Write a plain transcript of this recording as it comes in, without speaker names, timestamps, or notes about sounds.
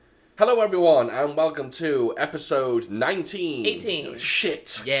Hello everyone, and welcome to episode 19. 18.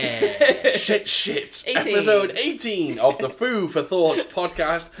 Shit. Yeah. Shit. 18. Episode 18 of the Food for Thought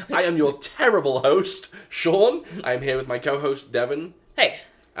podcast. I am your terrible host, Sean. I'm here with my co-host, Devon. Hey.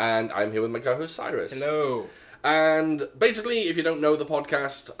 And I'm here with my co-host, Cyrus. Hello. And basically, if you don't know the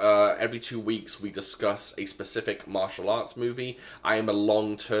podcast, every 2 weeks we discuss a specific martial arts movie. I am a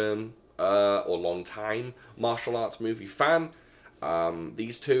long-time martial arts movie fan.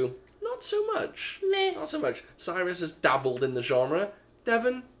 These two, not so much. Meh. Not so much. Cyrus has dabbled in the genre.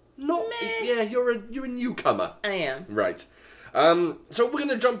 Devon, not. Meh. Yeah, you're a newcomer. I am. Right. So we're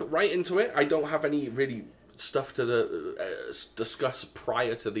gonna jump right into it. I don't have any really stuff to discuss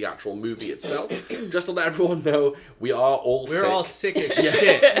prior to the actual movie itself. Just to let everyone know, we're all sick as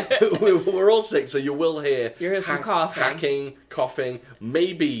shit. we're all sick, so you will hear some coughing. hacking, coughing,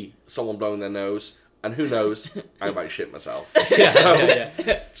 maybe someone blowing their nose, and who knows, I might shit myself.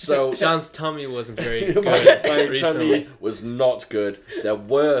 So Sean's tummy wasn't very good my recently. tummy was not good. There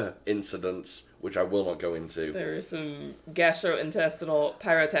were incidents which I will not go into. There were some gastrointestinal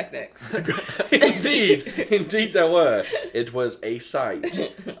pyrotechnics. Indeed there were. It was a sight.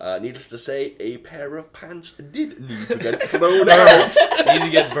 Needless to say, a pair of pants did need to get thrown out. You need to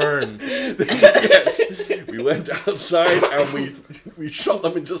get burned. Yes, we went outside and we shot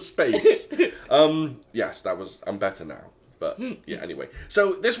them into space. Yes, I'm better now. But yeah, anyway.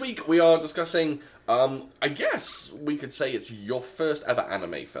 So this week we are discussing, I guess we could say it's your first ever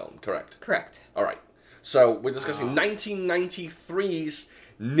anime film, correct? Correct. All right. So we're discussing 1993's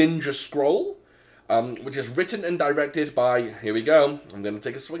Ninja Scroll, which is written and directed by, here we go, I'm going to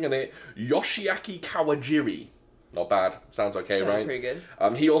take a swing at it, Yoshiaki Kawajiri. Not bad. Sounds okay, Sounded right? pretty good.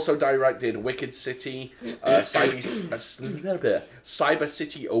 He also directed Wicked City, Cyber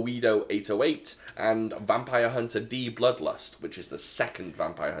City Oedo 808, and Vampire Hunter D Bloodlust, which is the second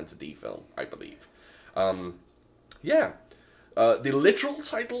Vampire Hunter D film, I believe. The literal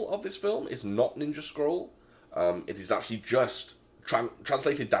title of this film is not Ninja Scroll. It is actually just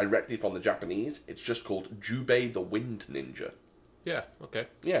translated directly from the Japanese. It's just called Jubei the Wind Ninja. Yeah, okay.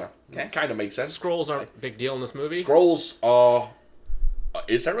 Yeah, Okay. Kind of makes sense. Scrolls aren't a big deal in this movie. Scrolls are...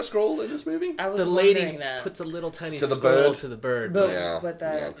 is there a scroll in this movie? I was The lady wondering that. puts a little tiny To the scroll bird. to the bird. But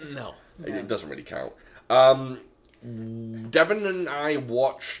that... No. It doesn't really count. Devon and I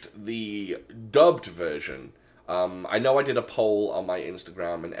watched the dubbed version. I know I did a poll on my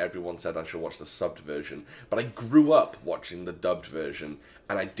Instagram and everyone said I should watch the subbed version, but I grew up watching the dubbed version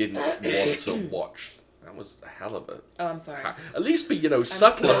and I didn't want to watch. That was a hell of a... Oh, I'm sorry. At least be, subtle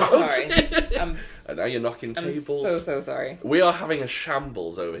so about sorry. it. I'm And now you're knocking I'm tables. so sorry. We are having a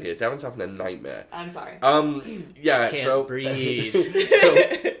shambles over here. Devon's having a nightmare. I'm sorry. Yeah, Can't so... breathe. So,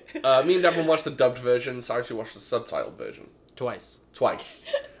 me and Devon watched the dubbed version, Cyrus watched the subtitled version. Twice.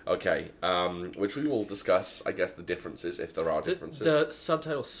 Okay, which we will discuss, I guess, the differences, if there are differences. The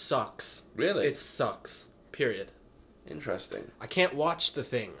subtitle sucks. Really? It sucks. Period. Interesting. I can't watch the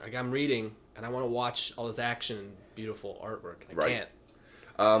thing. Like, I'm reading, and I want to watch all this action and beautiful artwork. I Right.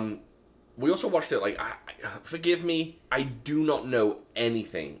 can't. We also watched it, forgive me, I do not know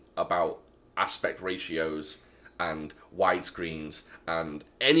anything about aspect ratios and widescreens and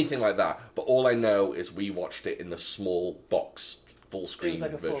anything like that, but all I know is we watched it in the small box full screen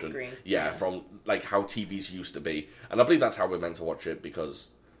like a version. full screen. Yeah, from how TVs used to be. And I believe that's how we're meant to watch it because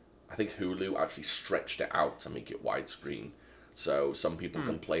I think Hulu actually stretched it out to make it widescreen. So some people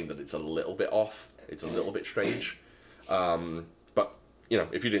complain that it's a little bit off. It's a little bit strange. But,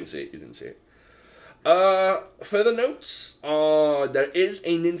 if you didn't see it, you didn't see it. Further notes, there is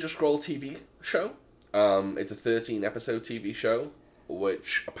a Ninja Scroll TV show. It's a 13-episode TV show,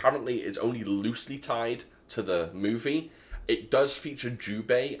 which apparently is only loosely tied to the movie. It does feature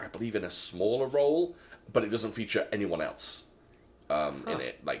Jubei, I believe, in a smaller role, but it doesn't feature anyone else in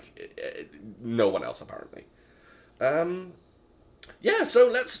it. No one else, apparently. So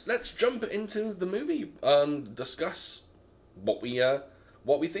let's jump into the movie and discuss what we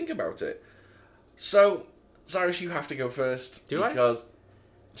think about it. So, Cyrus, you have to go first. Do I? Because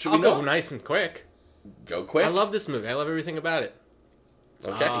should I'll we go not? nice and quick. Go quick. I love this movie. I love everything about it.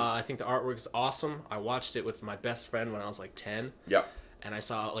 Okay. I think the artwork is awesome. I watched it with my best friend when I was like 10. Yeah. And I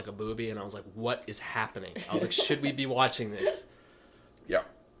saw like a booby and I was like, what is happening? I was like, should we be watching this? Yeah.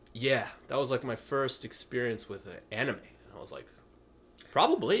 Yeah, that was like my first experience with anime. And I was like,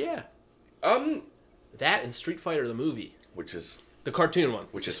 probably, yeah. That and Street Fighter the movie. Which is The cartoon one.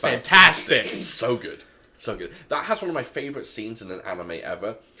 which is fantastic. It's so good. So good. That has one of my favorite scenes in an anime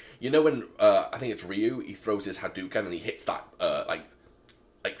ever. You know when I think it's Ryu, he throws his Hadouken and he hits that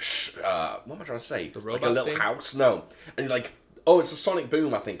what am I trying to say? The robot like a little thing? house? No. And he's like it's a sonic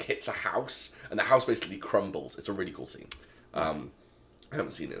boom, I think, hits a house, and the house basically crumbles. It's a really cool scene. I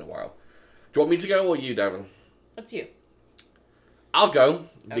haven't seen it in a while. Do you want me to go, or you, Devin? Up to you. I'll go,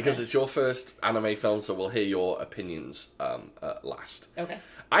 because it's your first anime film, so we'll hear your opinions last. Okay.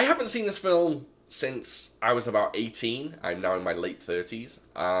 I haven't seen this film since I was about 18. I'm now in my late 30s,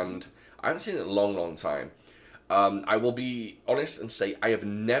 and I haven't seen it in a long, long time. I will be honest and say I have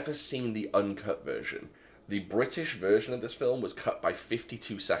never seen the uncut version. The British version of this film was cut by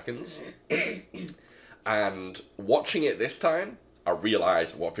 52 seconds. And watching it this time, I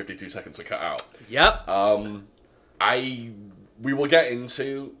realised what 52 seconds were cut out. Yep. We will get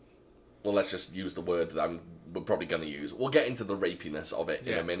into... Well, let's just use the word that we're probably going to use. We'll get into the rapiness of it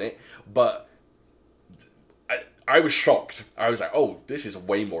in a minute. But I was shocked. I was like, oh, this is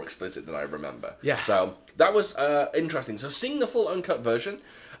way more explicit than I remember. Yeah. So that was interesting. So seeing the full uncut version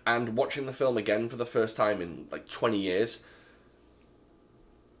and watching the film again for the first time in like 20 years,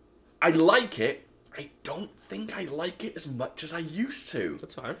 I like it. I don't think I like it as much as I used to.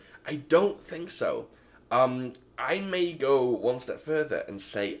 That's fine. I don't think so. I may go one step further and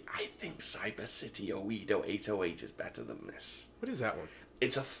say I think Cyber City Oedo 808 is better than this. What is that one?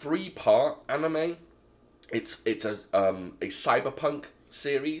 It's a 3-part anime. It's a cyberpunk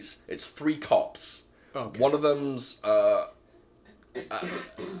series. It's 3 cops. Okay. One of them's a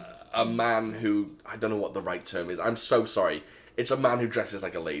man who, I don't know what the right term is. I'm so sorry. It's a man who dresses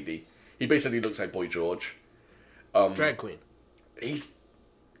like a lady. He basically looks like Boy George. Drag queen.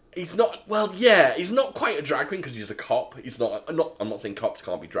 He's not, well, yeah, he's not quite a drag queen because he's a cop. I'm not saying cops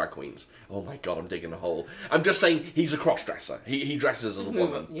can't be drag queens. Oh my god, I'm digging a hole. I'm just saying he's a cross-dresser. He dresses as a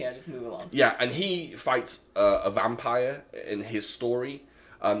woman. Just move along. Yeah, and he fights a vampire in his story.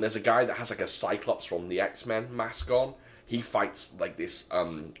 There's a guy that has like a Cyclops from the X-Men mask on. He fights like this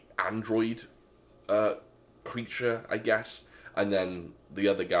android creature, I guess. And then the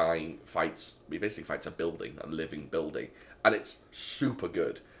other guy basically fights a living building. And it's super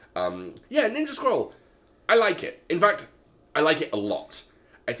good. Ninja Scroll. I like it. In fact, I like it a lot.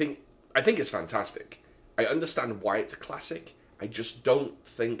 I think it's fantastic. I understand why it's a classic. I just don't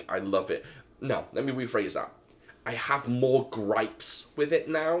think I love it. No, let me rephrase that. I have more gripes with it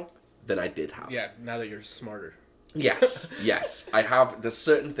now than I did have. Yeah, now that you're smarter. Yes. There's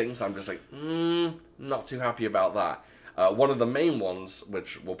certain things I'm just like, not too happy about that. One of the main ones,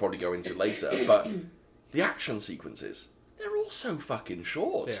 which we'll probably go into later, but the action sequences, they're all so fucking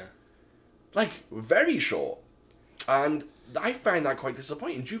short. Yeah. Like, very short. And I find that quite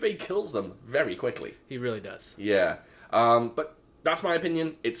disappointing. Jubei kills them very quickly. He really does. Yeah. But that's my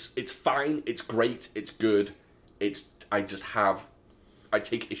opinion. It's fine. It's great. It's good. I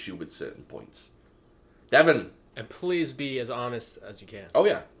take issue with certain points. Devin. And please be as honest as you can. Oh,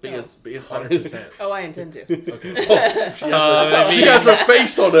 yeah. Be as 100%. Oh, I intend to. Okay. She has a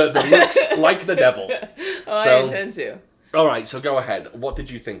face on her that looks like the devil. I intend to. All right, so go ahead. What did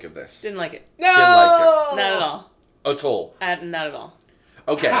you think of this? Didn't like it. No! Didn't like it. Not at all. At all? Not at all.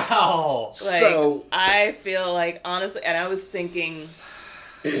 Okay. Wow. So I feel like, honestly, and I was thinking,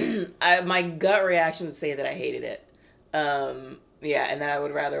 my gut reaction would say that I hated it. And that I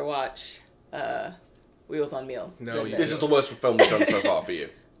would rather watch Wheels on Meals. No, this is the worst film we've done so far for you.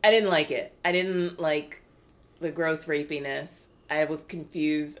 I didn't like it. I didn't like the gross rapiness. I was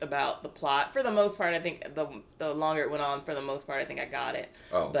confused about the plot. For the most part, I think the longer it went on, for the most part, I think I got it.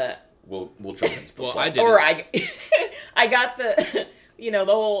 Oh, but we'll jump into the plot. I didn't. Or I got the,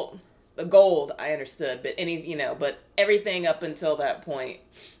 the gold. I understood, but but everything up until that point,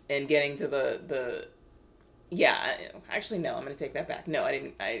 and getting to actually no, I'm gonna take that back. No, I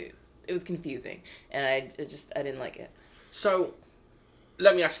didn't. It was confusing, and I didn't like it. So,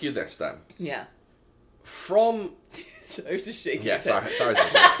 let me ask you this then. Yeah. From I was just shaking. Yeah, sorry,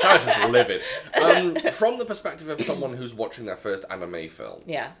 just livid. From the perspective of someone who's watching their first anime film,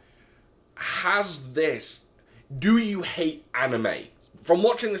 yeah, do you hate anime? From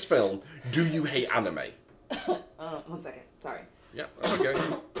watching this film, do you hate anime? 1 second. Sorry. Yeah, okay.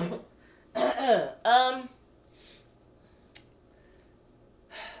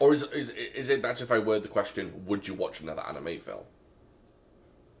 Or is it better if I word the question, would you watch another anime film?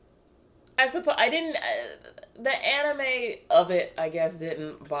 I suppose I didn't. The anime of it, I guess,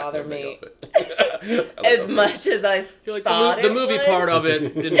 didn't bother me as much as I feel thought. The movie part of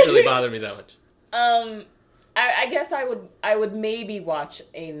it didn't really bother me that much. I guess I would maybe watch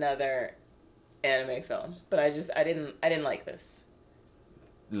another anime film, but I didn't like this.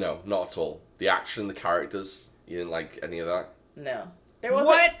 No, not at all. The action, the characters, you didn't like any of that? No, there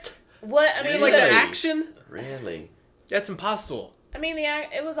wasn't. What? I mean, you like the action? Really? That's impossible. I mean,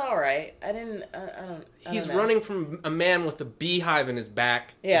 it was all right. I don't He's know. running from a man with a beehive in his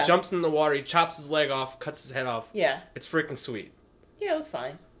back. Yeah. He jumps in the water. He chops his leg off, cuts his head off. Yeah. It's freaking sweet. Yeah, it was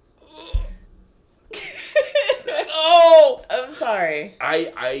fine. Oh, I'm sorry.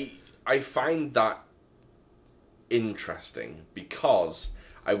 I find that interesting because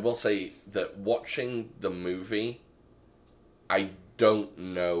I will say that watching the movie, I don't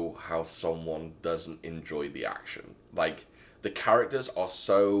know how someone doesn't enjoy the action. Like, the characters are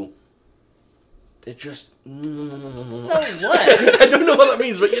so... They're just... So what? I don't know what that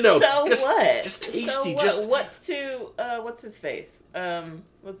means, but you know, So just, what? just tasty. So what? Just What's to what's his face?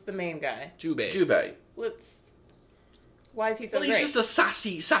 What's the main guy? Jubei. Why is he so well, he's great? just a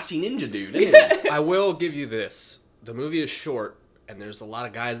sassy ninja dude, isn't he? I will give you this. The movie is short, and there's a lot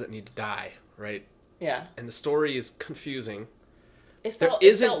of guys that need to die, right? Yeah. And the story is confusing. It There felt,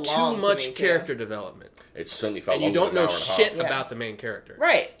 isn't it felt too long to much me, character development. It certainly felt And you longer don't than an know hour and a shit half. about the main character.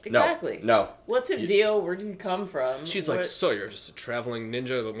 Right. Exactly. No. What's his deal? Where did he come from? She's like, What- so you're just a traveling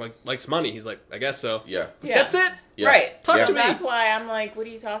ninja that likes money. He's like, I guess so. Yeah. Yeah. That's it? Yeah. Right. Talk Yeah. to me. That's why I'm like, what are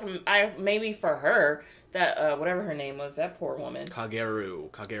you talking about? Maybe for her, that, whatever her name was, that poor woman.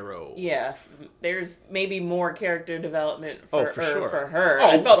 Kagero. Yeah. There's maybe more character development for, for sure. for her. Oh,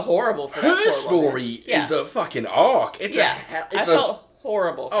 I felt horrible for that Her poor woman. story Yeah. is a fucking arc. It's Yeah. it's I felt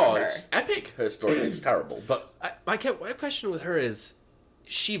horrible for her. it's epic. Her story is terrible, but My question with her is,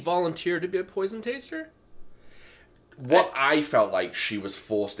 she volunteered to be a poison taster? what I felt like she was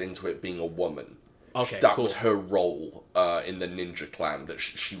forced into it being a woman. Okay, that cool. was her role in the ninja clan. That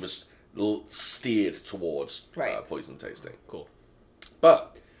she was steered towards Right. poison tasting. Cool.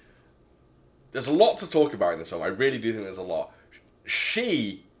 But there's a lot to talk about in this film. I really do think there's a lot.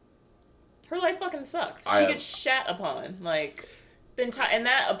 She Her life fucking sucks. I She am- gets shat upon, like the entire, and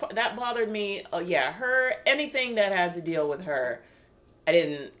that bothered me. Yeah, her, anything that had to deal with her, I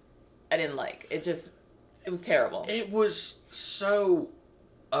didn't like. It was terrible. It was so,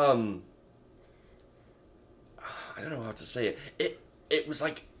 I don't know how to say it. It was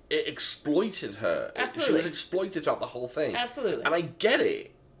like, it exploited her. She Absolutely. was exploited throughout the whole thing. Absolutely. And I get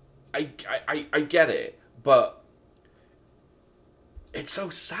it. I get it, but it's so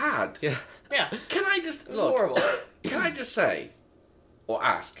sad. Yeah. Yeah, Can I just, it was look, horrible. can I just say, or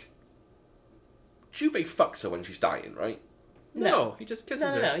ask, Jubei fucks her when she's dying, right? No, he just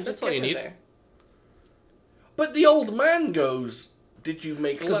kisses her. No, he That's just all you kisses need. her. But the old man goes, did you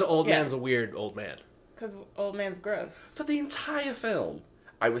make Because the old Yeah. man's a weird old man. Because old man's gross. For the entire film,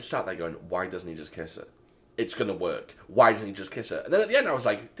 I was sat there going, why doesn't he just kiss her? It's going to work. Why doesn't he just kiss her? And then at the end, I was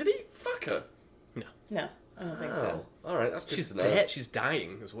like, did he fuck her? No, I don't think so. All right, that's good She's to know. dead. She's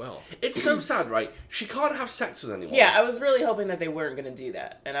dying as well. It's so sad, right? She can't have sex with anyone. Yeah, I was really hoping that they weren't going to do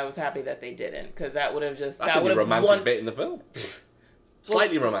that, and I was happy that they didn't, because that would have just That's that a would have romantic bit in the film.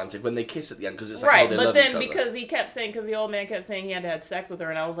 Slightly romantic when they kiss at the end because it's like, right, oh, they but love then each other. because he kept saying, because the old man kept saying he had to have sex with her,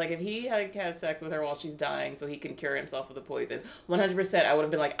 and I was like, if he had sex with her while she's dying so he can cure himself of the poison, 100%, I would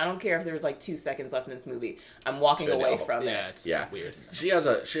have been like, I don't care if there was like 2 seconds left in this movie, I'm walking Turn it away off. from Yeah, it. it's Yeah. weird. She has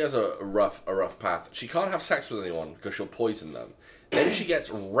a rough path. She can't have sex with anyone because she'll poison them. Then she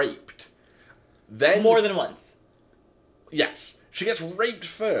gets raped. Then More than once. yes, she gets raped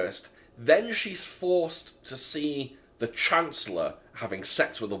first. Then she's forced to see the Chancellor having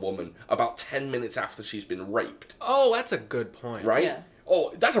sex with a woman about 10 minutes after she's been raped. Oh, that's a good point. Right? Yeah.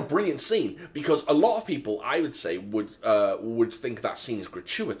 Oh, that's a brilliant scene because a lot of people, I would say, would think that scene is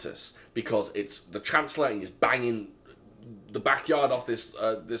gratuitous because it's the Chancellor and he's banging the backyard off this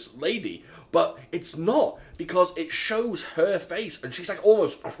lady, but it's not because it shows her face and she's like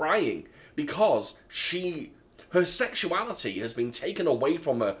almost crying because her sexuality has been taken away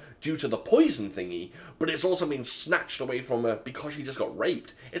from her due to the poison thingy, but it's also been snatched away from her because she just got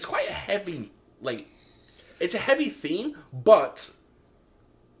raped. It's quite a heavy, it's a heavy theme, but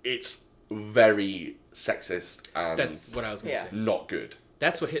it's very sexist and That's what I was going to Yeah. say. not good.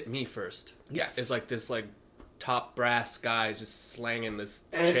 That's what hit me first. Yes. It's like this top brass guy just slanging this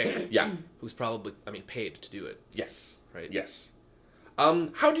chick Yeah. who's probably, paid to do it. Yes. Right. Yes.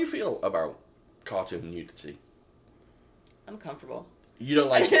 How do you feel about cartoon nudity? Uncomfortable. You don't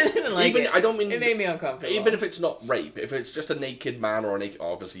like I didn't like even, it. I don't mean It made me uncomfortable. Even if it's not rape, if it's just a naked man or a naked,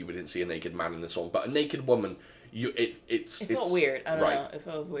 obviously we didn't see a naked man in this one, but a naked woman, It felt weird. I don't right. know. It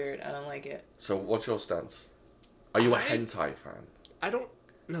feels weird. I don't like it. So what's your stance? Are you a I- hentai fan?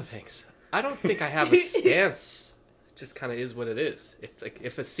 No thanks. I don't think I have a stance. It just kind of is what it is.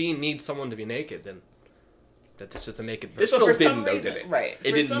 If a scene needs someone to be naked, then that's just a naked This person. film for didn't some though, reason, did it? right? It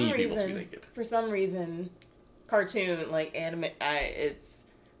for didn't some need people to be reason- naked. For some reason, cartoon like anime,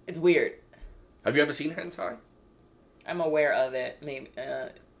 it's weird. Have you ever seen hentai? I'm aware of it.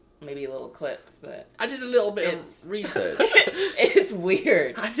 Maybe little clips, but I did a little bit of research. it's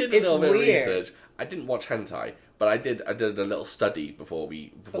weird. I did a little bit of research. I didn't watch hentai, but I did a little study before we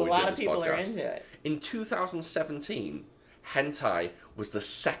did this podcast. A lot of people are into it. In 2017, hentai was the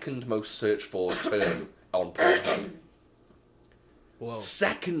second most searched for term on Pornhub. Whoa.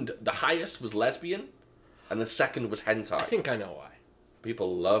 Second, the highest was lesbian, and the second was hentai. I think I know why.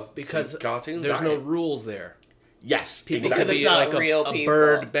 People love Because cartoons. there's no rules there. Yes, People exactly. Because could it's be not like real a people.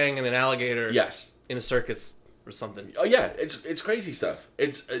 bird banging an alligator Yes. in a circus or something. Oh yeah, it's crazy stuff.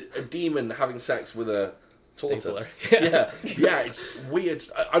 It's a demon having sex with a tortoise. Stapler. Yeah, it's weird.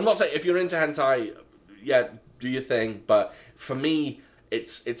 I'm not saying if you're into hentai, yeah, do your thing. But for me,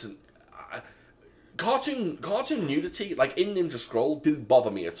 it's cartoon nudity, like in Ninja Scroll, didn't bother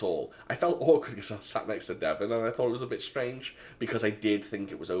me at all. I felt awkward because I was sat next to Devin, and I thought it was a bit strange because I did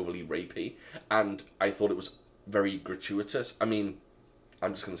think it was overly rapey, and I thought it was very gratuitous. I mean,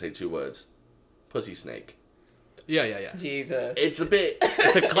 I'm just gonna say 2 words: pussy snake. Yeah. Jesus. It's a bit.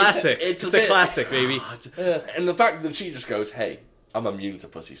 It's a classic. It's a classic, baby. And the fact that she just goes, "Hey, I'm immune to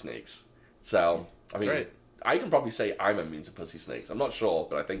pussy snakes." So I mean, right. I can probably say I'm immune to pussy snakes. I'm not sure,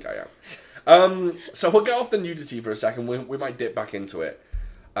 but I think I am. So we'll get off the nudity for a second. We might dip back into it.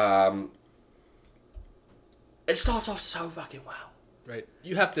 It starts off so fucking well. Right.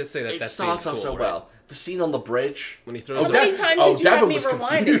 You have to say that It that starts scene's off cool, so right? well. The scene on the bridge. When he throws How it. many times did you have Devin me was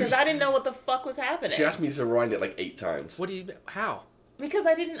rewind it? Because confused. I didn't know what the fuck was happening. She asked me to rewind it like 8 times. What do you... How? Because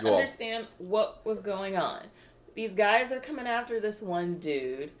I didn't Go on. understand what was going on. These guys are coming after this one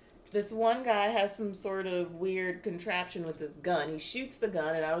dude. This one guy has some sort of weird contraption with his gun. He shoots the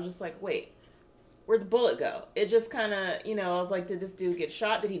gun, and I was just like, wait, where'd the bullet go? It just kind of, I was like, did this dude get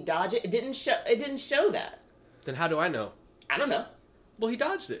shot? Did he dodge it? It didn't show that. Then how do I know? I don't know. Well, he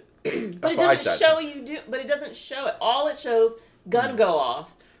dodged it. But it what I doesn't said. show you do. But it doesn't show it. All it shows, gun go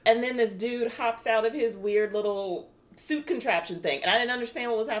off, and then this dude hops out of his weird little suit contraption thing, and I didn't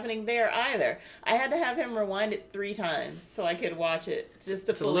understand what was happening there either. I had to have him rewind it 3 times so I could watch it just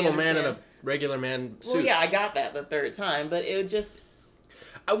to It's a fully little man in understand. a regular man suit. Well, yeah, I got that the 3rd time, but it just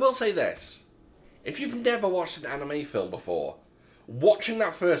I will say this. If you've never watched an anime film before, watching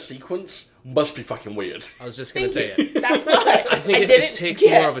that first sequence must be fucking weird. I was just going to Thank say you. it. That's why I think didn't it takes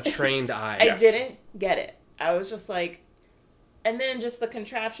get- more of a trained eye. I Yes. didn't get it. I was just like, and then just the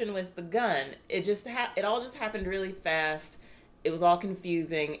contraption with the gun. It just it all just happened really fast. It was all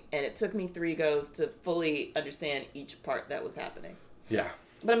confusing, and it took me 3 goes to fully understand each part that was happening. Yeah.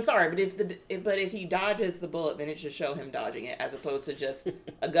 But I'm sorry, but if he dodges the bullet, then it should show him dodging it, as opposed to just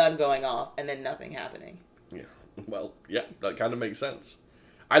a gun going off and then nothing happening. Yeah. Well, yeah, that kind of makes sense.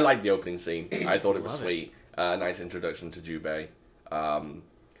 I liked the opening scene. I thought it was Love it. sweet. Nice introduction to Jubei.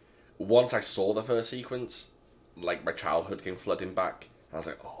 Once I saw the first sequence, like my childhood came flooding back. I was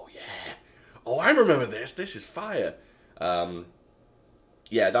like, oh yeah. Oh, I remember this. This is fire.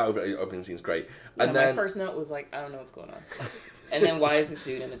 Yeah, that opening scene's great. Yeah, And then my first note was like, I don't know what's going on. And then why is this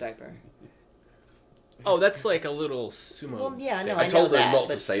dude in a diaper? Oh, that's like a little sumo. Well, yeah, no, I I told know her that, not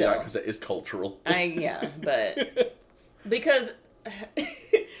to but say still. that because it is cultural. But because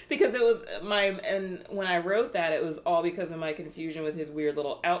it was and when I wrote that, it was all because of my confusion with his weird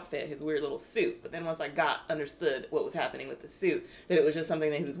little outfit, his weird little suit. But then once I understood what was happening with the suit, that it was just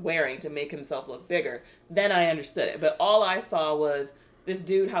something that he was wearing to make himself look bigger, then I understood it. But all I saw was this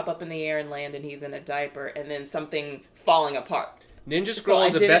dude hop up in the air and land, and he's in a diaper, and then something falling apart. Ninja Scroll I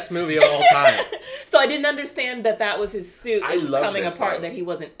is the didn't- best movie of all time. So I didn't understand that was his suit. I It was love coming this, apart, though. that he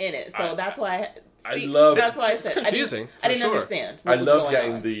wasn't in it. So that's why I love- That's why it's I said confusing, I didn't for sure. understand. I What was love going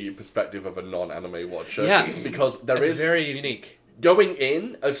getting on. the perspective of a non-anime watcher. Yeah. Because there It's is very unique. going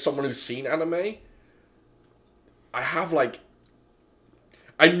in as someone who's seen anime, I have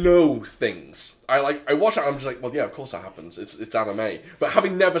I know things. I watch it and I'm just like, well, yeah, of course that happens. It's anime. But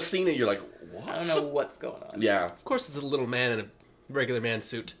having never seen it, you're like, what? I don't know what's going on. Yeah. Of course, it's a little man in a regular man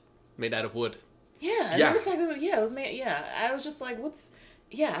suit made out of wood. Yeah, and Yeah. then the fact that it was made. Yeah, I was just like,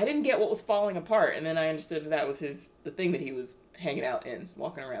 I didn't get what was falling apart, and then I understood that was the thing that he was hanging out in,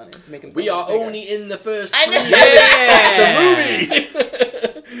 walking around in to make himself. We are look bigger. only in the first I 3 know. minutes of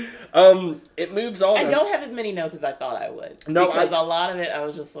the movie. It moves on. I don't have as many notes as I thought I would. No, because a lot of it I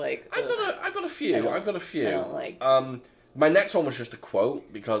was just like, I've got a few. I've got a few. I don't like. My next one was just a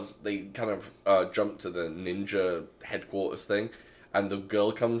quote because they kind of jump to the ninja headquarters thing, and the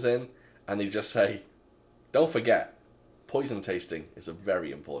girl comes in, and they just say, "Don't forget, poison tasting is a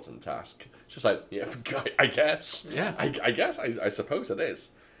very important task." It's just like, yeah, I guess. Yeah. I guess. I suppose it is.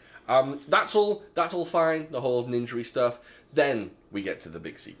 That's all fine. The whole ninja stuff. Then we get to the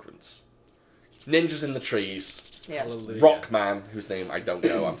big sequence. ninjas in the trees, Yeah. Hallelujah. Rockman, whose name I don't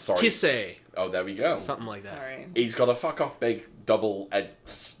know, I'm sorry. Tisei. Oh, there we go. Something like that. Sorry. He's got a fuck off big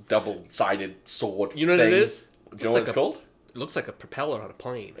double-sided sword. You know what it thing. is? Do you know what it's called? It looks like a propeller on a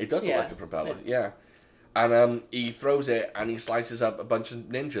plane. It does Yeah. look like a propeller, yeah. And he throws it and he slices up a bunch of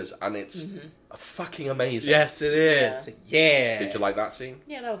ninjas, and it's fucking amazing. Yes, it is. Yeah. Did you like that scene?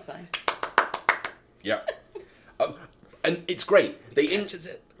 Yeah, that was fine. Yeah. And it's great. They catches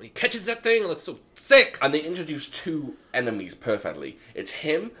it. When he catches that thing, it looks so sick. And they introduce two enemies perfectly. It's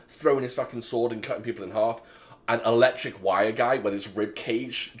him throwing his fucking sword and cutting people in half, an electric wire guy with his rib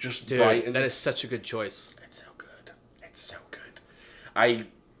cage just Dude, brightens. that is such a good choice. It's so good. It's so good.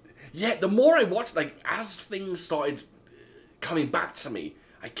 The more I watched, like, as things started coming back to me,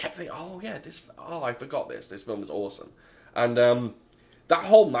 I kept thinking, I forgot this. This film is awesome. And that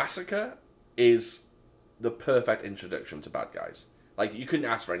whole massacre is the perfect introduction to bad guys. Like, you couldn't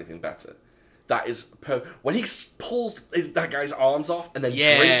ask for anything better. That is when he pulls that guy's arms off and then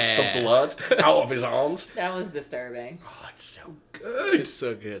drinks the blood out of his arms. That was disturbing. Oh, it's so good. It's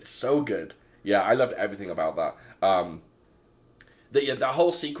so good. So good. Yeah, I loved everything about that. That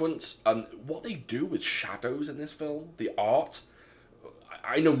whole sequence, what they do with shadows in this film, the art.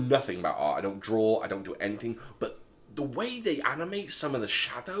 I know nothing about art. I don't draw. I don't do anything. But the way they animate some of the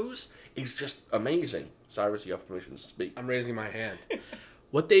shadows is just amazing. Cyrus, you have permission to speak. I'm raising my hand.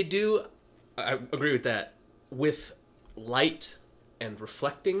 What they do, I agree with that. With light and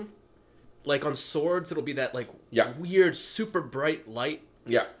reflecting, like on swords, it'll be that weird, super bright light.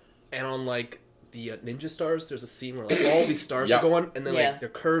 Yeah. And on like the ninja stars, there's a scene where like all these stars are going, and then like they're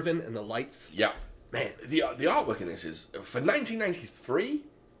curving, and the lights. Yeah. Man, the artwork in this is for 1993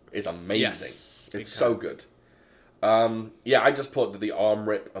 is amazing. Yes, it's so good. I just put the arm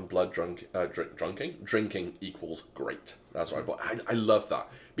rip and blood drinking equals great. That's what I put. I love that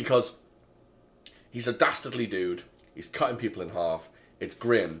because he's a dastardly dude. He's cutting people in half. It's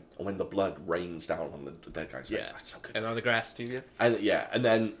grim, and when the blood rains down on the dead guy's face, that's so good. And on the grass too, yeah. And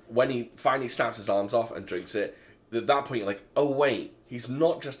then when he finally snaps his arms off and drinks it, at that point you're like, oh wait, he's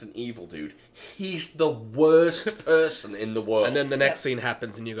not just an evil dude. He's the worst person in the world. And then the next scene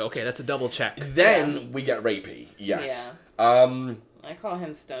happens, and you go, okay, that's a double check. Then we get rapey. Yes. Yeah. I call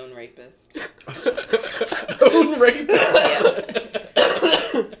him Stone Rapist. Stone Rapist.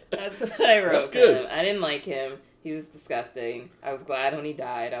 That's what I wrote. That's good. I didn't like him. He was disgusting. I was glad when he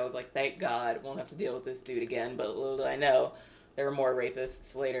died. I was like, thank God, won't have to deal with this dude again. But little did I know, there were more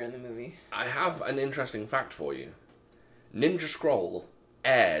rapists later in the movie. I have an interesting fact for you. Ninja Scroll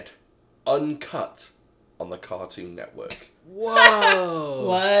aired uncut on the Cartoon Network. Whoa!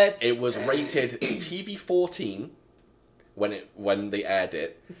 What? It was rated TV-14 when they aired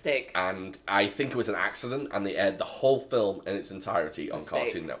it. Mistake. And I think it was an accident, and they aired the whole film in its entirety on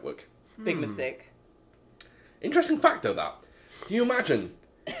Cartoon Network. Big mistake. Interesting fact, though, that. Can you imagine?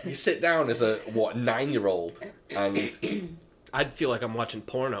 You sit down as a, 9-year-old, and... I'd feel like I'm watching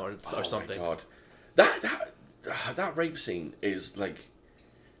porno or something. Oh, my God. That rape scene is, like...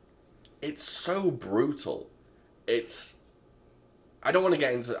 It's so brutal. It's... I don't want to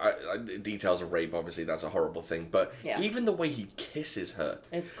get into details of rape, obviously, that's a horrible thing, but even the way he kisses her...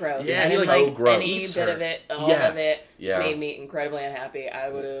 It's gross. Yeah, and he's like so gross. any bit of it, all of it, Yeah. made me incredibly unhappy. I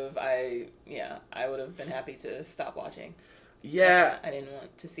would have been happy to stop watching. Yeah. I didn't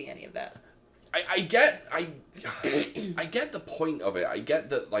want to see any of that. I get the point of it. I get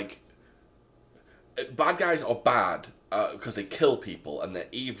that, like, bad guys are bad because they kill people and they're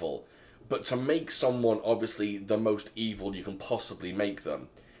evil. But to make someone obviously the most evil you can possibly make them,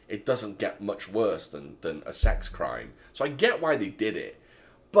 it doesn't get much worse than a sex crime. So I get why they did it.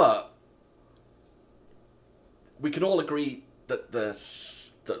 But we can all agree that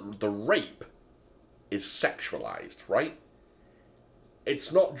the rape is sexualized, right?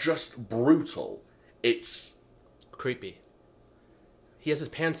 It's not just brutal, it's... creepy. He has his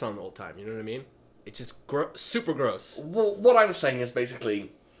pants on the whole time, you know what I mean? It's just super gross. Well, what I'm saying is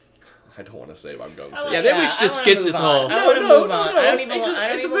basically... I don't want to say what I'm going to. Yeah, maybe we should just skip this whole... I want to move on. I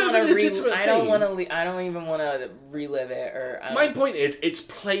don't even want to relive it. My point is, it's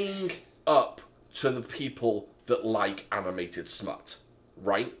playing up to the people that like animated smut,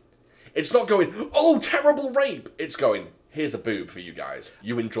 right? It's not going, oh, terrible rape. It's going, here's a boob for you guys.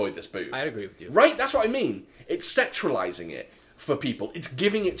 You enjoy this boob. I agree with you. Right? That's what I mean. It's sexualizing it for people. It's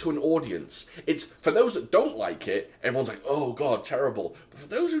giving it to an audience. It's, for those that don't like it, everyone's like, oh, God, terrible. But for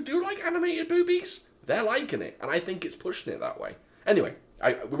those who do like animated boobies, they're liking it. And I think it's pushing it that way. Anyway,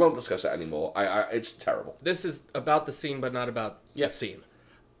 we won't discuss it anymore. It's terrible. This is about the scene, but not about the scene.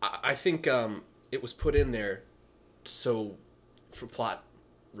 I think it was put in there for plot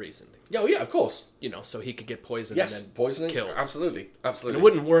reason. Oh yeah, of course. You know, so he could get poisoned Yes, and then poisoning. killed. Absolutely, And absolutely. it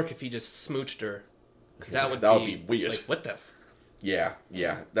wouldn't work if he just smooched her, because that would be weird. Like, what the? Yeah.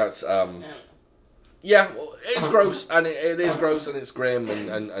 That's yeah. Well, it's gross, and it is gross, and it's grim,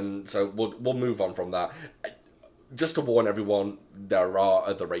 and so we'll move on from that. Just to warn everyone, there are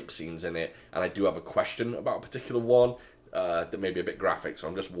other rape scenes in it, and I do have a question about a particular one that may be a bit graphic, so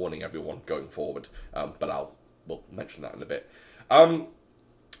I'm just warning everyone going forward. But we'll mention that in a bit.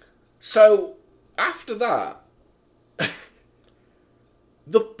 So after that,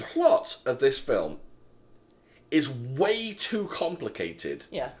 the plot of this film is way too complicated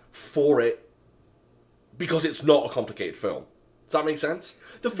for it, because it's not a complicated film. Does that make sense?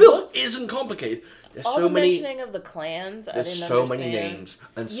 The film isn't complicated. There's all so the many mentioning of the clans. There's I didn't so understand. many names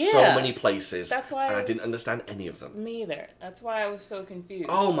and so Yeah. many places. That's why and I I was- didn't understand any of them. Me either. That's why I was so confused.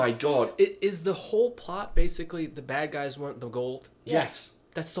 Oh my god. Is the whole plot basically the bad guys want the gold? Yes.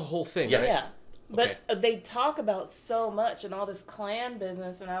 That's the whole thing, Yes. right? Yeah. But Okay. they talk about so much and all this clan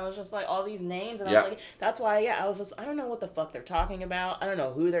business, and I was just like, all these names, and I Yeah. was like, that's why, I was just, I don't know what the fuck they're talking about. I don't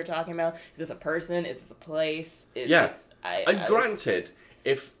know who they're talking about. Is this a person? Is this a place? It's Yeah. just, And granted,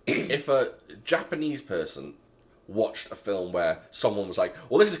 if a Japanese person watched a film where someone was like,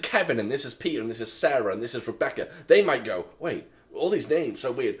 well, this is Kevin, and this is Peter, and this is Sarah, and this is Rebecca, they might go, wait, all these names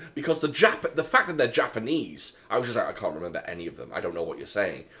so weird, because the fact that they're Japanese, I was just like, I can't remember any of them. I don't know what you're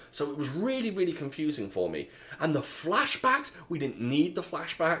saying. So it was really, really confusing for me. And the flashbacks, we didn't need the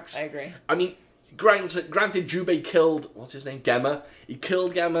flashbacks. I agree. I mean, granted, Jubei killed, what's his name, Gemma. He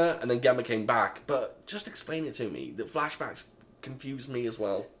killed Gemma, and then Gemma came back. But just explain it to me. The flashbacks confused me as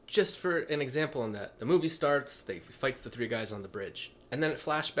well. Just for an example on that, the movie starts, they fights the three guys on the bridge, and then it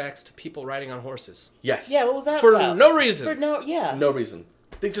flashbacks to people riding on horses. Yes. Yeah, what was that For about? no reason. For no. No reason.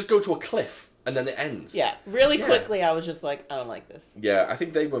 They just go to a cliff, and then it ends. Yeah, really Yeah. quickly, I was just like, I don't like this. Yeah, I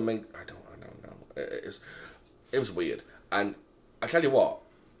think they were meant. I don't know. It was weird, and I tell you what,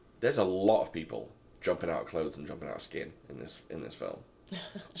 there's a lot of people jumping out of clothes and jumping out of skin in this film.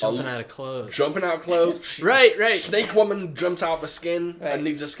 Jumping out of clothes. Jumping out of clothes. Right. Snake woman jumps out of her skin Right. and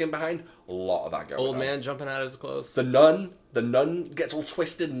leaves her skin behind. A lot of that going on. Old man jumping out of his clothes. The nun gets all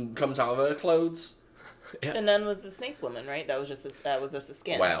twisted and comes out of her clothes. The nun was the snake woman, right? That was just a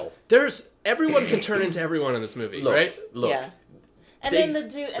skin. Well, Everyone can turn into everyone in this movie, look, right? look. Yeah. And They- then the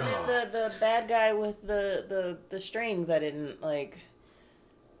dude, and then the bad guy with the strings, I didn't like.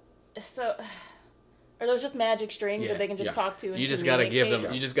 So, are those just magic strings Yeah, that they can just yeah. talk to? And You just gotta give them.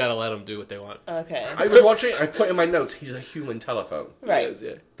 communicate? You just gotta let them do what they want. Okay. I was watching. I put in my notes. He's a human telephone. Right. Yes,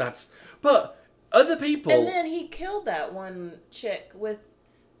 yeah. But other people. And then he killed that one chick with.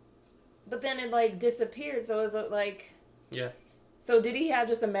 But then it like disappeared. So is it like? Yeah. So did he have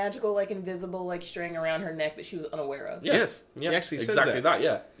just a magical like invisible like string around her neck that she was unaware of? Yeah. Yes. Yeah. He actually says exactly that.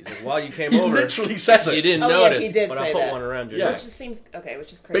 Yeah. He's like, while you came He over, literally says it. you didn't Oh, yeah, notice, he did but I say put that. one around your Yeah. neck. Which just seems okay.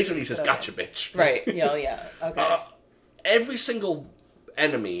 Which is crazy. Basically, he says, but "Gotcha, okay. bitch." Right. Yeah. Okay. Every single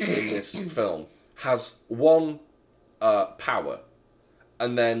enemy in this film has one power,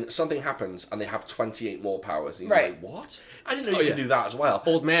 and then something happens, and they have 28 more powers. And you're Right. like, what? I didn't know Oh, you yeah. could do that as well.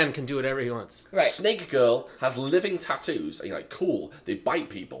 Old man can do whatever he wants. Right. Snake Girl has living tattoos, and you're like, cool, they bite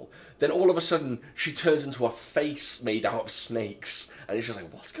people. Then all of a sudden, she turns into a face made out of snakes, and it's just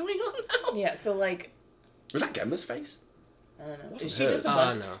like, what's going on now? Yeah. So like, Was that Gemma's face? I don't know. Wasn't Is she just a hers.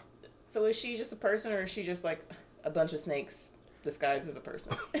 bunch? No. So is she just a person, or is she just like a bunch of snakes disguised as a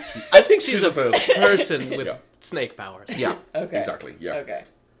person? I think she's She's a a person. person with Yeah. snake powers. Yeah. Okay. Exactly. Yeah. Okay.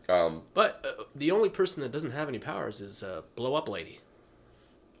 But the only person that doesn't have any powers is Blow Up Lady.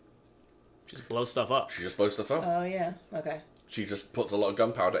 Just blow stuff up. She just blows stuff up. Oh yeah. Okay. She just puts a lot of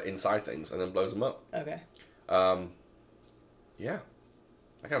gunpowder inside things and then blows them up. Okay. Yeah.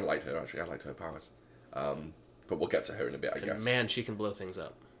 I kind of liked her, actually. I liked her powers. But we'll get to her in a bit, I guess. And man, she can blow things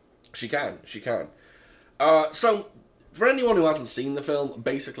up. She can. So, for anyone who hasn't seen the film,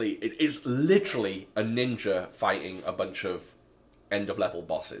 basically, it is literally a ninja fighting a bunch of end-of-level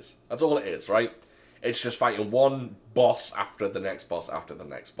bosses. That's all it is, right? It's just fighting one boss after the next boss after the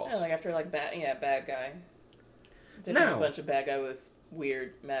next boss. Yeah, like after like bad guy. Did Now- a bunch of bad guy with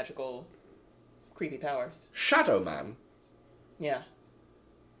weird, magical, creepy powers. Shadow Man. Yeah.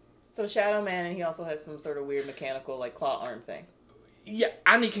 So Shadow Man, and he also has some sort of weird mechanical like claw arm thing. Yeah,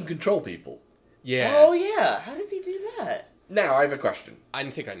 and he can control people. Yeah. Oh yeah, how does he do that? Now, I have a question. I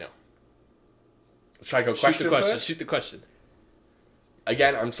think I know. Should I go Shoot question the question. first? Shoot the question.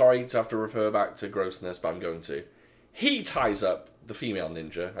 Again, I'm sorry to have to refer back to grossness, but I'm going to. He ties up the female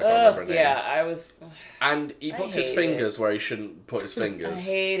ninja. I can't remember her name. Yeah, I was. And he puts his hate fingers where he shouldn't put his I fingers.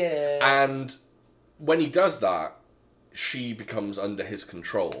 hated it. And when he does that, she becomes under his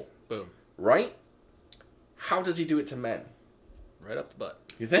control. Boom. Right? How does he do it to men? Right up the butt.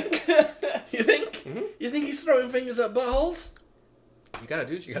 You think? You think? Mhm. You think he's throwing fingers at buttholes? You gotta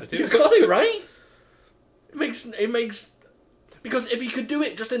do what you gotta do. You got it, right? It makes because if he could do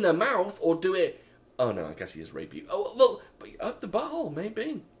it just in their mouth or do it, oh no, I guess he is rapey. Oh well, but up the butthole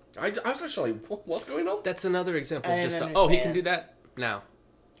maybe. I was actually like, what's going on? That's another example I of just didn't oh, he can understand. do that now.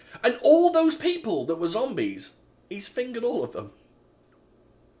 And all those people that were zombies, he's fingered all of them.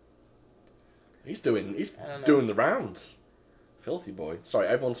 He's doing I don't know. doing the rounds. Filthy boy. Sorry,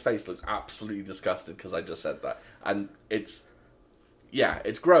 everyone's face looks absolutely disgusted because I just said that, and it's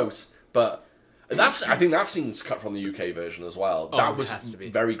gross, but. I think that scene's cut from the UK version as well. Oh, that it was has to be.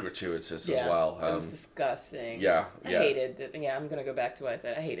 very gratuitous as well. It was disgusting. yeah. I hated it. Yeah, I'm gonna go back to what I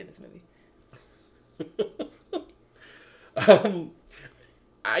said. I hated this movie.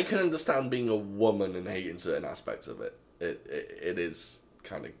 I can understand being a woman and hating certain aspects of it. It is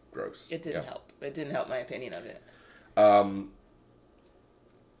kind of gross. It didn't help. It didn't help my opinion of it.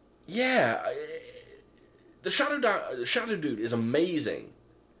 The Shadow Dude is amazing,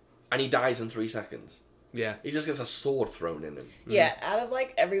 and he dies in 3 seconds. Yeah. He just gets a sword thrown in him. Yeah, out of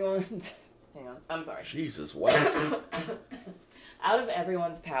like everyone's... Hang on, I'm sorry. Jesus, what? Out of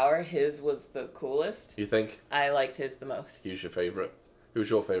everyone's power, his was the coolest. You think? I liked his the most. Who's your favourite? Who's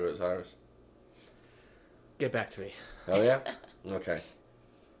your favourite, Cyrus? Get back to me. Oh, yeah? Okay.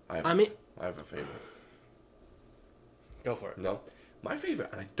 I have a favourite. Go for it. No? My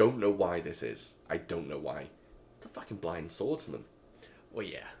favourite, and I don't know why this is. I don't know why. It's the fucking blind swordsman. Well,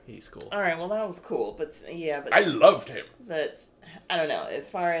 yeah, he's cool. All right, well that was cool, but yeah, but I loved him. but I don't know. As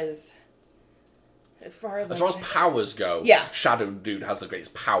far as As far as powers go, Yeah. Shadow Dude has the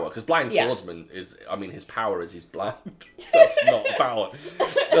greatest power. Because Blind Yeah. Swordsman is, I mean, his power is he's blind. That's not a power.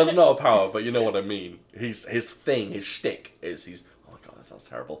 That's not a power, but you know what I mean. His thing, his shtick is he's, oh my god, that sounds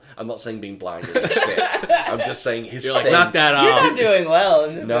terrible. I'm not saying being blind is a shtick. I'm just saying his You're like, thing. knock that You're off. not doing well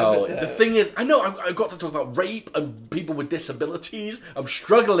in this No, episode. the thing is, I know I've got to talk about rape and people with disabilities. I'm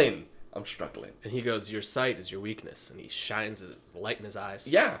struggling. And he goes, your sight is your weakness. And he shines his light in his eyes.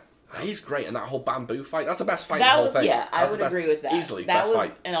 Yeah. He's great, and that whole bamboo fight, that's the best fight in That the whole was thing. yeah, I That's would the best- agree with that. Easily, that best was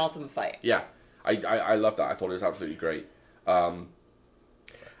fight. an awesome fight. Yeah, I love that. I thought it was absolutely great.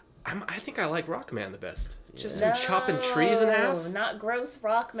 I think I like Rockman the best. Just him chopping trees in half. Not gross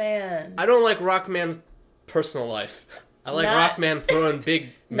Rockman. I don't like Rockman's personal life. I like Not- Rockman throwing big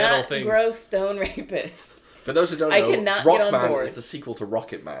metal Not things. gross stone rapist. For those who don't I know, cannot get on Rockman board. is the sequel to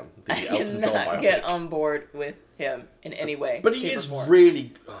Rocket Man, the I Elton John cannot biopic. get on board with him in any way. But he shape, or is form.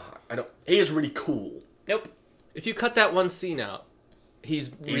 really, he is really cool. Nope. If you cut that one scene out, he's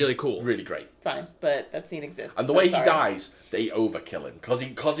really cool. Really great. Fine, but that scene exists. And the so way sorry. he dies, they overkill him.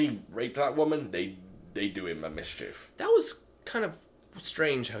 Because he raped that woman, they do him a mischief. That was kind of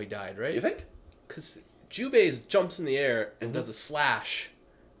strange how he died, right? You think? Because Jubei jumps in the air and does a slash,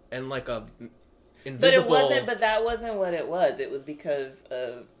 and like a invisible. But that wasn't what it was. It was because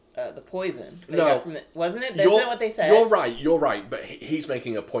of the poison. They No. got from wasn't it? That's not what they said. You're right, but he's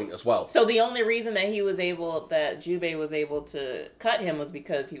making a point as well. So the only reason that Jubei was able to cut him was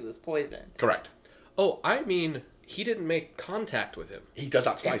because he was poisoned. Correct. Oh, I mean, he didn't make contact with him. He does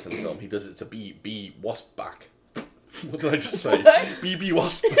that twice in the film. He does it to B Wasp back. What did I just say? What? BB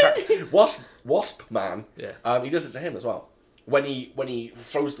Wasp back. Wasp man. Yeah. He does it to him as well. When he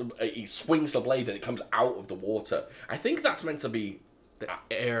throws he swings the blade and it comes out of the water. I think that's meant to be The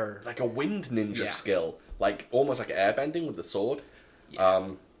air. like a wind ninja Yeah. skill, like almost like airbending with the sword.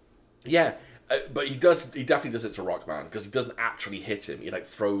 Yeah. But he definitely does it to Rockman because he doesn't actually hit him. He like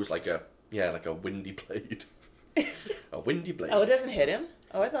throws like a windy blade. A windy blade. Oh, it doesn't hit him?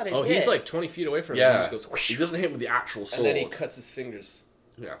 Oh, I thought it did. He's like 20 feet away from him. Yeah, And he just goes, he doesn't hit him with the actual sword. and then he cuts his fingers.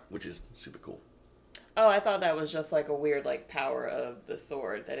 Yeah, which is super cool. Oh, I thought that was just like a weird like power of the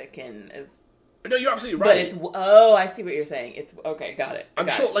sword that it can is. No, you're absolutely right. But it's I see what you're saying. It's okay. Got it. I'm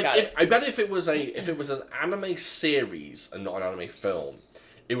got sure. it, Like, got it. I bet if it was an anime series and not an anime film,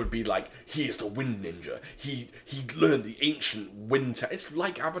 it would be like he is the wind ninja. He learned the ancient wind. It's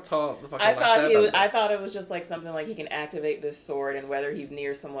like Avatar. The fucking I Last thought Airbender. I thought it was just like something like he can activate this sword, and whether he's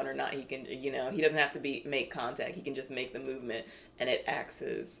near someone or not, he can. He doesn't have to make contact. He can just make the movement, and it acts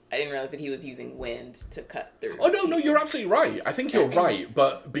as. I didn't realize that he was using wind to cut through. Oh no, you're absolutely right. I think you're right,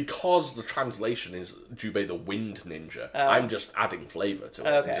 but because the translation is Jubei the Wind Ninja, I'm just adding flavor to it.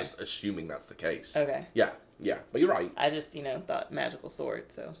 Okay. And just assuming that's the case. Okay. Yeah, but you're right, I just thought magical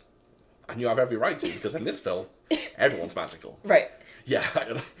sword. So and you have every right to because in this film, everyone's magical. right.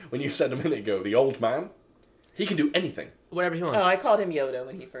 Yeah, when you said a minute ago, the old man, he can do anything. Whatever he wants. Oh, I called him Yoda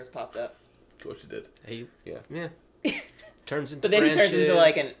when he first popped up. Of course you did. Hey, Yeah. yeah. Turns into But then he turns into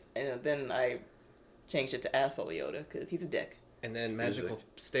like branches, then I changed it to asshole Yoda because he's a dick. and then magical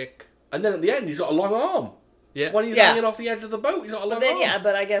stick. And then at the end, he's got a long arm. Yeah. When he's Yeah. hanging off the edge of the boat, he's got a long But then arm.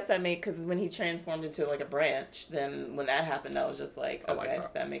 but I guess that made because when he transformed into like a branch, then when that happened, I was just like, I like okay,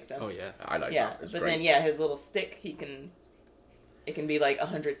 that. that makes sense. Oh yeah. I like Yeah, that. It's but great. then his little stick, it can be like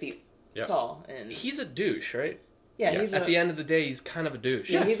 100 feet Yep. tall, and He's a douche, right? yeah, Yes. he's At the end of the day, he's kind of a douche.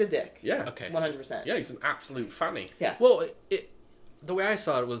 yeah, Yes. he's a dick. Yeah. Okay. 100%. Yeah, he's an absolute fanny. Yeah. Well, the way I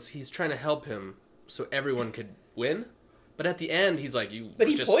saw it was he's trying to help him so everyone could win, but at the end he's like, But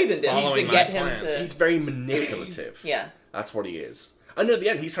he just poisoned him following to my get him plan. to- He's very manipulative. Yeah. That's what he is. And at the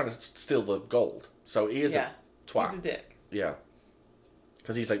end, he's trying to steal the gold. So he is Yeah. a twat. He's a dick. Yeah.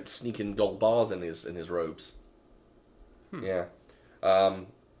 Because he's like sneaking gold bars in his robes. Yeah.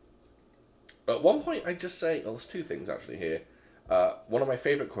 At one point, I just say, well, there's two things actually here. One of my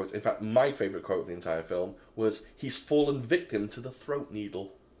favourite quotes, in fact, my favourite quote of the entire film, was, he's fallen victim to the throat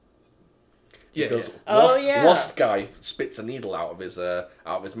needle. Yeah, Because yeah. Oh, Wasp, yeah. Wasp guy spits a needle out of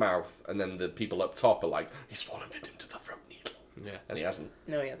his mouth, and then the people up top are like, he's fallen victim to the throat needle. Yeah. And he hasn't.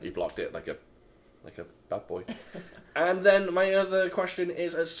 No, he hasn't. He blocked it like a bad boy. And then my other question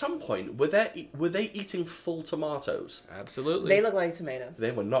is: at some point, were they eating full tomatoes? Absolutely. They look like tomatoes.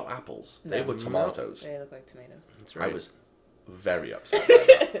 They were not apples. They No. were tomatoes. They look like tomatoes. That's I right. was very upset by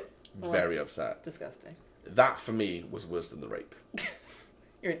that. Well, Very upset. Disgusting. That for me was worse than the rape.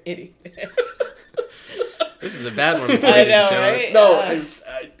 You're an idiot. This is a bad one. I know, right? No,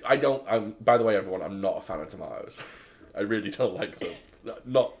 Yeah. I don't. By the way, everyone, I'm not a fan of tomatoes. I really don't like them.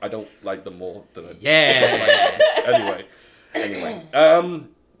 I don't like them more than I Yeah. don't like them. Anyway.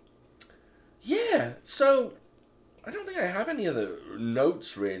 Yeah. So I don't think I have any other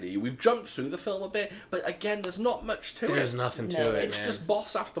notes really. We've jumped through the film a bit, but again, there's not much to it. There's nothing to No, it, It's man. just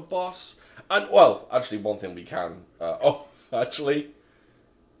boss after boss. And well, actually, one thing we can. Actually,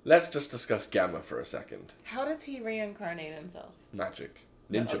 let's just discuss Gamma for a second. How does he reincarnate himself? Magic,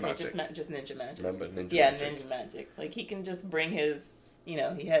 ninja okay, magic. just ninja magic. Remember ninja Yeah, magic. ninja magic. Like he can just bring his, he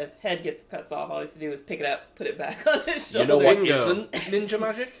has head gets cuts off. All he has to do is pick it up, put it back on his You shoulder. know what Bingo. isn't ninja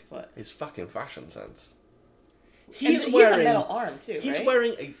magic? What? His fucking fashion sense. And He's he wearing. has a metal arm too, He's right?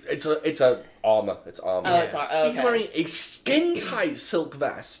 wearing it's a armor. It's armor. Oh, it's arm. Oh, okay. He's wearing a skin tight silk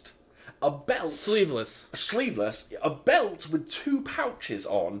vest, a belt Sleeveless. sleeveless, a belt with two pouches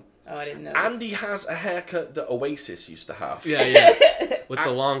on, Oh, I didn't know. and he has a haircut that Oasis used to have. Yeah, yeah. With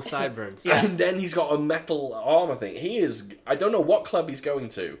the long sideburns. And then he's got a metal armor thing. He is. I don't know what club he's going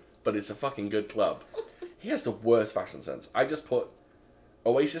to, but it's a fucking good club. He has the worst fashion sense. I just put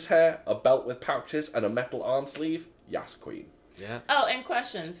Oasis hair, a belt with pouches, and a metal arm sleeve. Yes, queen. Yeah. Oh, and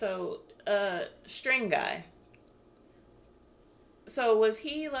question. So, string guy. So was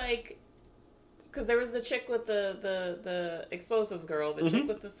he like? Because there was the chick with the explosives girl, the chick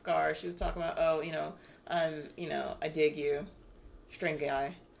with the scar. She was talking about, I dig you, string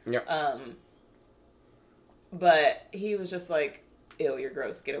guy. Yeah. But he was just like, ew, you're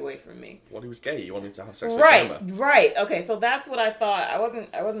gross. Get away from me. Well, he was gay. You wanted to have sex with Right, Gamma. right. Okay, so that's what I thought. I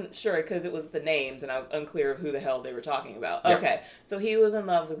wasn't sure because it was the names and I was unclear of who the hell they were talking about. Yeah. Okay, so he was in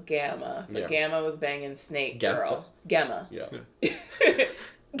love with Gamma, but Yeah. Gamma was banging Snake Gamma. Girl. Gamma. Yeah.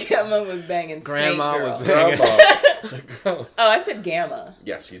 Gamma was banging Grandma Snake was Girl. banging- Grandma. Oh, I said Gamma.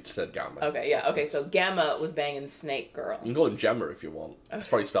 Yes, you said Gamma. Okay, yeah. Okay, so Gamma was banging Snake Girl. You can call him Gemma if you want. It's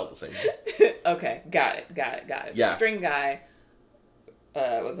probably spelled the same. Okay, got it. Yeah. String guy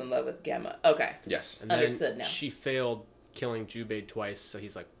was in love with Gamma. Okay. Yes. And then Understood now. she failed killing Jubei twice, so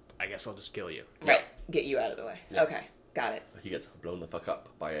he's like, I guess I'll just kill you. Right. Get you out of the way. Yeah. Okay. Got it. He gets blown the fuck up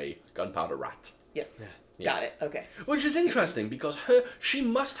by a gunpowder rat. Yes. Yeah. Got it. Okay. Which is interesting because she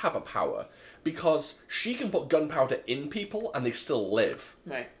must have a power because she can put gunpowder in people and they still live.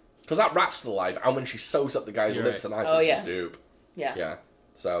 Right. Because that rat's still alive, and when she sews up the guy's You're lips right. and eyes, Oh, she's yeah. dupe. Yeah. Yeah.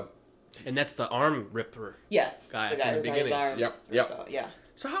 So And that's the arm ripper. Yes. Guy the from guy the who got his beginning. arm. Yep, yep. Yeah.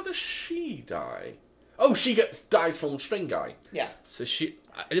 So how does she die? Oh, she dies from String Guy. Yeah. So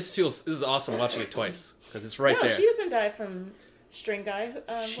this is awesome watching it twice, because it's right No, there. she doesn't die from string guy.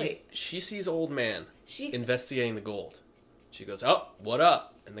 Wait. She sees old man She. investigating the gold. She goes, oh, what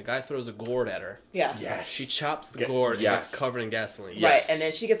up? And the guy throws a gourd at her. Yeah. Yes. She chops the Get- gourd and yes. it's covered in gasoline. Yeah. Right, Yes. and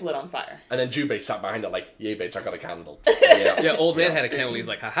then she gets lit on fire. And then Jubei sat behind her like, yeah, bitch, I got a candle. Yeah, Yeah, old man had a candle. He's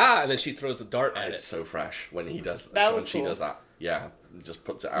like, haha, and then she throws a dart at It's it. so fresh when he does That when was she cool. does that. Yeah, just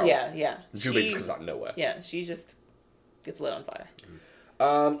puts it out. Yeah, yeah. Jubei just comes out of nowhere. Yeah, she just gets lit on fire.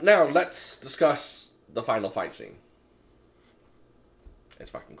 Now let's discuss the final fight scene. It's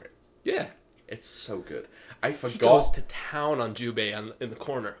fucking great. Yeah. It's so good. I He goes forgot. to town on Jubei in the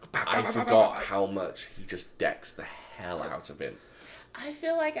corner. I forgot how much he just decks the hell out of him. I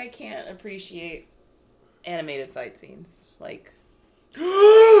feel like I can't appreciate animated fight scenes. Like,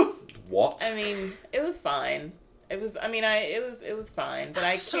 What? I mean, it was fine. It was. I mean, it was fine, but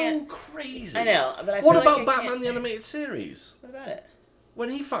That's I can't. so crazy. I know, but I What feel about like I Batman can't- the Animated Series? What about it? When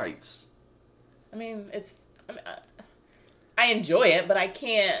he fights? I mean, it's. I enjoy it, but I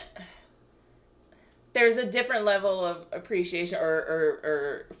can't. There's a different level of appreciation,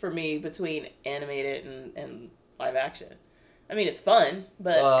 or for me, between animated and live action. I mean, it's fun,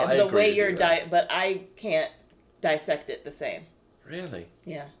 but I the agree way with you're you there. but I can't dissect it the same. Really?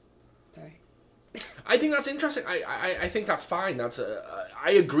 Yeah. Sorry. I think that's interesting. I think that's fine.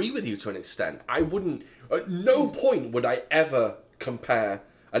 I agree with you to an extent. I wouldn't. At no point would I ever compare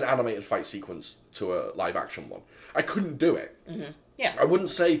an animated fight sequence to a live action one. I couldn't do it. Mm-hmm. Yeah. I wouldn't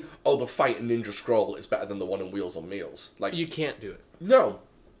say, oh, the fight in Ninja Scroll is better than the one in Wheels on Meals. Like, You can't do it. no.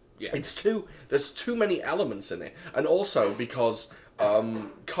 Yeah. There's too many elements in it. And also because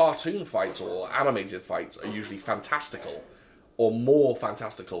cartoon fights or animated fights are usually fantastical or more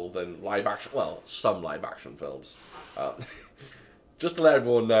fantastical than live action. Well, some live action films. Just to let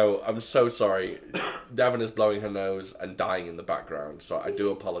everyone know, I'm so sorry. Devon is blowing her nose and dying in the background, so I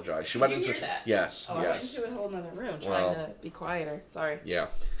do apologize. She went you into hear that? yes, Oh, I went yes, into a whole nother room trying Well. to be quieter. Sorry. yeah.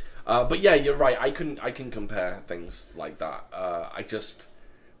 But yeah, you're right. I can compare things like that.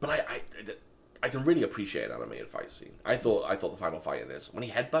 I can really appreciate an animated fight scene. I thought the final fight in this when he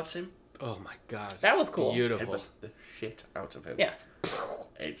headbutts him, Oh my god. That was it's cool. Beautiful. headbutts the shit out of him. Yeah.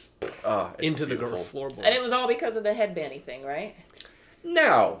 It's Into beautiful. the floorboards. And it was all because of the headbandy thing, right?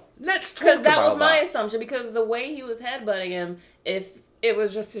 Now let's talk Because about that was my that. assumption. Because the way he was headbutting him, if it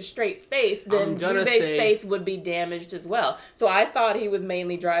was just his straight face, then I'm gonna Jubei's say- face would be damaged as well. So I thought he was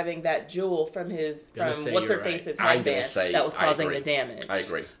mainly driving that jewel from Gonna say what's her you're right. face's I'm gonna headband say that was I causing agree. the damage. I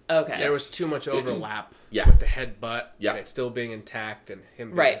agree. Okay. There was too much overlap Yeah. with the headbutt Yeah. and it still being intact and him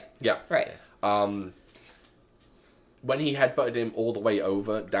being, Right. Yeah. Right. When he headbutted him all the way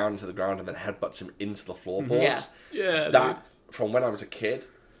over down to the ground and then headbutts him into the floorboards. Yeah. Yeah, That from when I was a kid,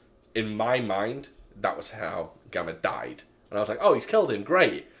 in my mind, that was how Gamma died. And I was like, oh, he's killed him,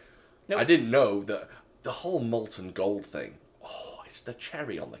 great. Nope. I didn't know that the whole molten gold thing, oh, it's the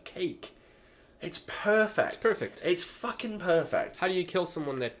cherry on the cake. It's perfect. It's perfect. It's fucking perfect. How do you kill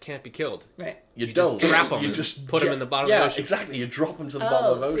someone that can't be killed? Right. You just don't. trap 'em You and just put 'em in the bottom of the ocean. exactly. You drop them to the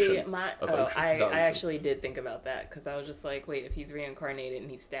bottom of the see, ocean. I actually did think about that because I was just like, wait, if he's reincarnated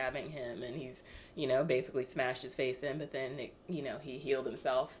and he's stabbing him and he's, basically smashed his face in, but then, he healed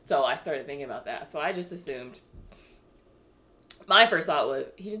himself. So I started thinking about that. So I just assumed, my first thought was,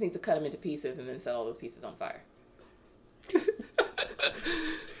 he just needs to cut him into pieces and then set all those pieces on fire.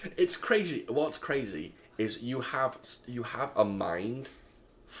 It's crazy. What's crazy is you have a mind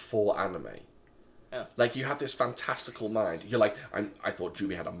for anime. Oh. Like, you have this fantastical mind. You're like, I thought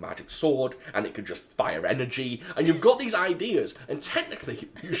Jubei had a magic sword, and it could just fire energy, and you've got these ideas, and technically,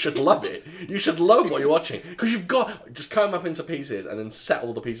 you should love it. You should love what you're watching, because you've got, just cut them up into pieces, and then set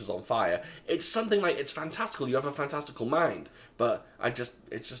all the pieces on fire. It's something like, it's fantastical, you have a fantastical mind, but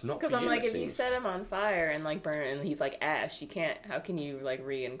it's just not for Because you, I'm like, it if you seems. set him on fire and burn, and he's like ash, you can't. How can you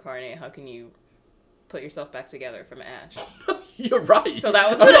reincarnate? How can you put yourself back together from ash? You're right. So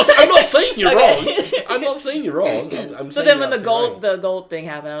that was. I'm not saying you're Okay. wrong. I'm not saying you're wrong. I'm So saying then you're when the absolutely gold thing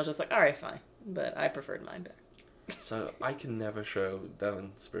happened, I was just like, all right, fine. But I preferred mine better. right. So I can never show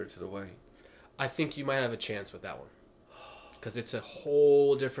Devon Spirited Away. I think you might have a chance with that one. Because it's a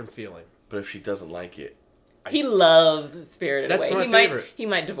whole different feeling. But if she doesn't like it, He loves Spirited That's Away. my favorite. He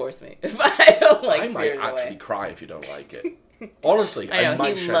might divorce me if I don't like I might Spirited actually Away. cry if you don't like it. Honestly, I know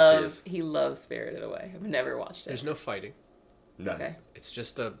might he shed loves tears. he loves Spirited Away. I've never watched it. There's no fighting. None. Okay. It's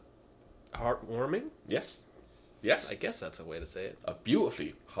just a heartwarming. Yes. Yes. I guess that's a way to say it. A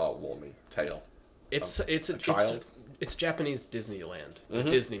beautifully heartwarming tale. It's a child. It's Japanese Disneyland. Mhm.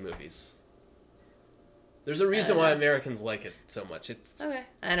 Disney movies. There's a reason why Americans like it so much. It's. Okay.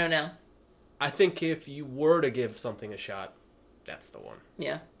 I don't know. I think if you were to give something a shot, that's the one.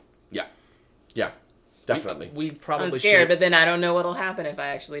 Yeah. Yeah. Yeah. Definitely. We probably I'm scared, should. but then I don't know what'll happen if I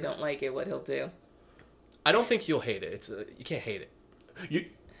actually don't like it. What he'll do. I don't think you'll hate it. You can't hate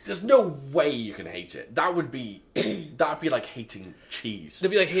it. There's no way you can hate it. That would be like hating cheese.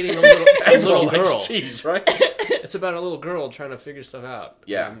 It'd be like hating a little Everyone likes girl. cheese, right? It's about a little girl trying to figure stuff out.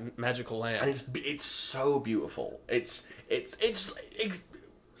 Yeah. In a magical land. And it's so beautiful. It's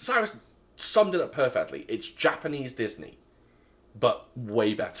Cyrus summed it up perfectly. It's Japanese Disney, but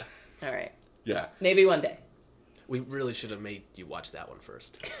way better. All right. Yeah. Maybe one day. We really should have made you watch that one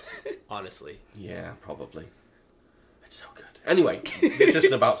first. Honestly. Yeah, probably. It's so good. Anyway, this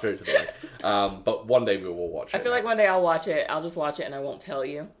isn't about Spirited Away. But one day we will watch it. I feel like one day I'll watch it. I'll just watch it and I won't tell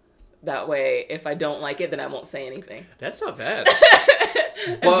you. That way, if I don't like it, then I won't say anything. That's not bad.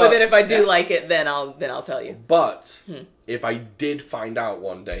 But then if I do like it, then I'll tell you. But if I did find out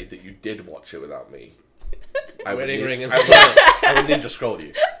one day that you did watch it without me, I would ninja scroll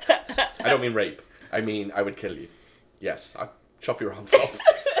you. I don't mean rape. I mean I would kill you. Yes, I'd chop your arms off.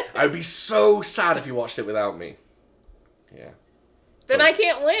 I would be so sad if you watched it without me. Yeah. Then I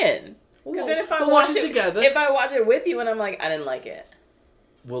can't win. Because then if I watch it together, if I watch it with you and I'm like, I didn't like it,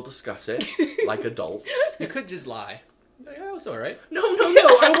 we'll discuss it like adults. You could just lie. Yeah, it was alright. No.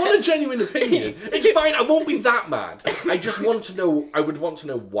 I want a genuine opinion. It's fine. I won't be that mad. I just want to know. I would want to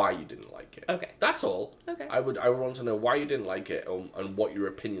know why you didn't like it. Okay. That's all. Okay. I would want to know why you didn't like it and what your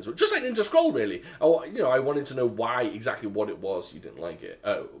opinions were. Just like Ninja Scroll, really. I wanted to know why exactly what it was you didn't like it.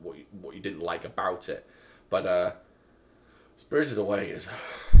 What you didn't like about it. But Spirited Away is.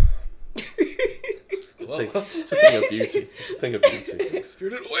 It's a thing of beauty. It's a thing of beauty.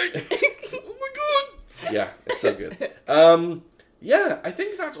 Spirited Away. Oh my god. Yeah, it's so good. Yeah, I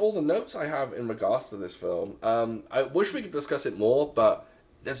think that's all the notes I have in regards to this film. I wish we could discuss it more, but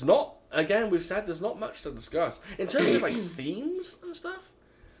there's not. Again, we've said there's not much to discuss in terms of like themes and stuff.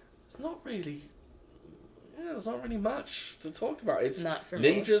 It's not really. Yeah, there's not really much to talk about. It's not for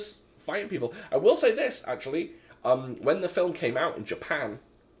ninjas fighting people. I will say this actually. When the film came out in Japan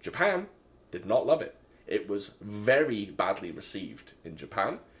did not love it. It was very badly received in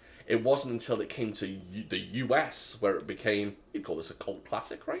Japan. It wasn't until it came to the US where it became, you'd call this a cult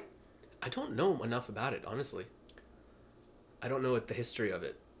classic, right? I don't know enough about it, honestly. I don't know the history of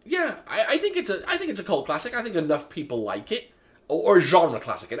it. Yeah, I think it's a cult classic. I think enough people like it. Or a genre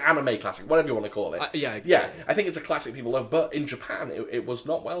classic, an anime classic, whatever you want to call it. Yeah. I think it's a classic people love, but in Japan it was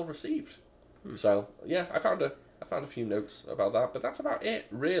not well received. So, yeah, I found a few notes about that, but that's about it,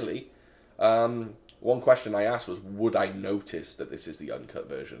 really. One question I asked was, would I notice that this is the uncut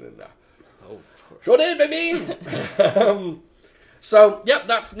version in there? Oh, sure did, baby! So, yep,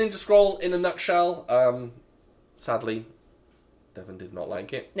 that's Ninja Scroll in a nutshell. Sadly, Devin did not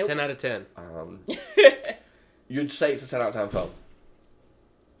like it. Nope. 10 out of 10. You'd say it's a 10 out of 10 film?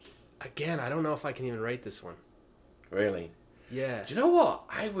 Again, I don't know if I can even rate this one. Really? Yeah. Do you know what?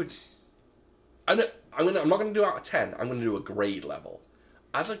 I'm not going to do out of 10. I'm going to do a grade level.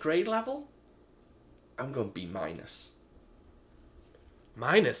 As a grade level, I'm going B-. Minus?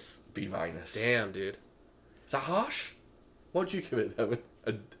 B-. Damn, dude. Is that harsh? What'd you give it, Devin?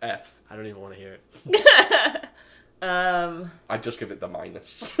 An F? I don't even want to hear it. I'd just give it the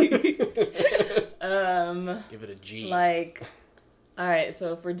minus. Give it a G. Like, alright,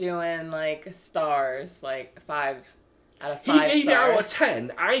 so if we're doing, like, stars, like, 5 out of 5 He gave stars. it out of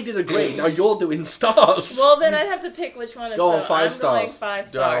 10. I did a grade. Now you're doing stars. Well, then I'd have to pick which one. Go on, so 5 I'm stars. going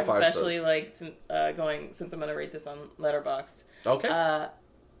 5 Do it out stars, of 5 especially stars. like since I'm gonna rate this on Letterboxd. Okay. I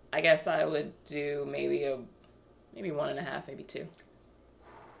guess I would do maybe 1.5, maybe 2.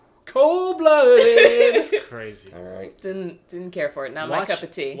 Cold-blooded. Crazy. All right. Didn't care for it. Not my cup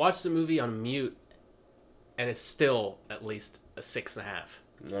of tea. Watch the movie on mute, and it's still at least a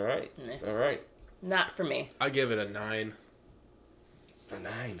 6.5. All right. Nah. All right. Not for me. I give it a 9. A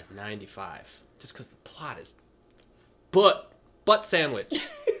 9. 95. Just because the plot is butt sandwich.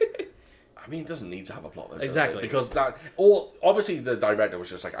 I mean, it doesn't need to have a plot, though, Exactly. because obviously the director was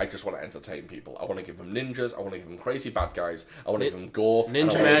just like, I just want to entertain people. I want to give them ninjas. I want to give them crazy bad guys. I want to give them gore. Ninja and I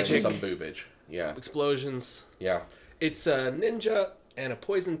want to give magic. them some boobage. Yeah. Explosions. Yeah. It's a ninja and a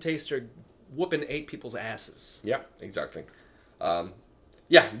poison taster whooping 8 people's asses. Yeah. Exactly.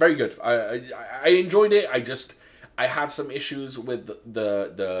 Yeah. Very good. I enjoyed it. I had some issues with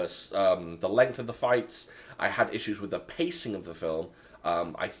the length of the fights. I had issues with the pacing of the film.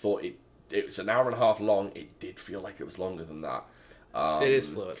 I thought it was an hour and a half long. It did feel like it was longer than that. It is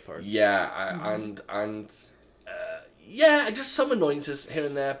slow at parts. Yeah, just some annoyances here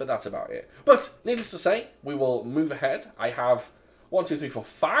and there, but that's about it. But needless to say, we will move ahead. I have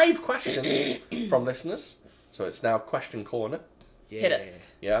 5 questions from listeners, so it's now question corner. Yeah. Hit us.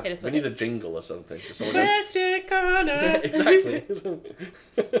 Yeah, Hit us we with need it. a jingle or something. Question corner. Exactly.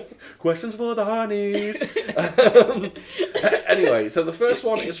 Questions for the honeys. Anyway, so the first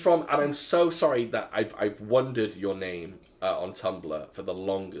one is from, and I'm so sorry that I've wondered your name on Tumblr for the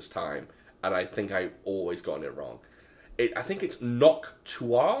longest time, and I think I've always gotten it wrong. I think it's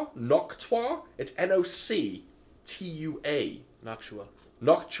Noctua. It's Noctua. Noctua.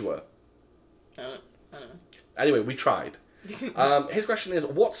 Noctua. I don't know. Anyway, we tried. His question is,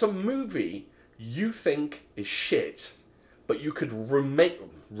 what's a movie you think is shit, but you could remake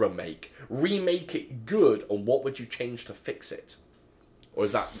it good, and what would you change to fix it? Or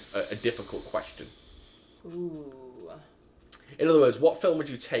is that a difficult question? Ooh. In other words, what film would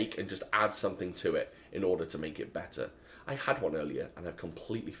you take and just add something to it in order to make it better? I had one earlier, and I've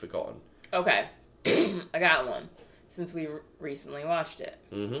completely forgotten. Okay. I got one, since we recently watched it.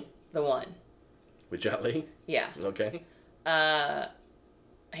 Mm-hmm. The One. With Jet Li? Yeah. Okay. I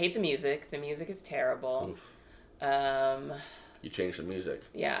hate the music. The music is terrible. Oof. You changed the music.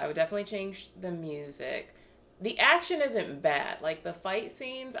 Yeah, I would definitely change the music. The action isn't bad. Like, the fight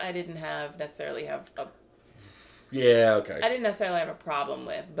scenes, I didn't necessarily have a... Yeah, okay. I didn't necessarily have a problem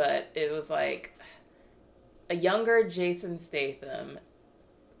with, but it was like a younger Jason Statham.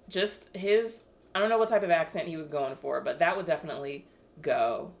 Just his... I don't know what type of accent he was going for, but that would definitely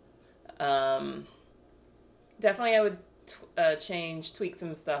go. Definitely I would tweak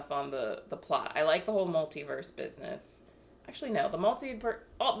some stuff on the plot. I like the whole multiverse business. Actually, no. The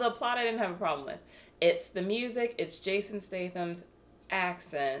plot I didn't have a problem with. It's the music. It's Jason Statham's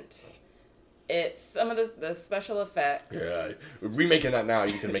accent. It's some of the special effects. Yeah. Remaking that now,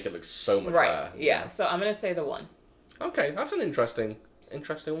 you can make it look so much right. better. Yeah. So I'm going to say The One. Okay. That's an interesting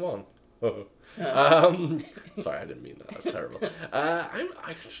one. Sorry, I didn't mean that. That's terrible. I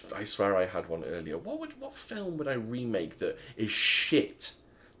swear I had one earlier. What film would I remake that is shit,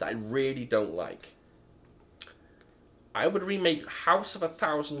 that I really don't like? I would remake House of a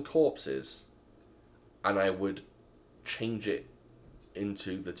Thousand Corpses, and I would change it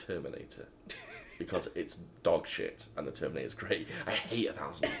into The Terminator. Because it's dog shit, and The Terminator is great. I hate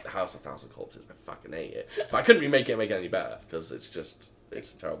House of a Thousand Corpses. I fucking hate it. But I couldn't remake it and make it any better, because it's a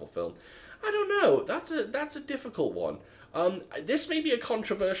terrible film. I don't know. That's a difficult one. This may be a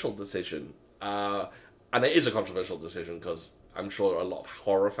controversial decision. And it is a controversial decision, because I'm sure a lot of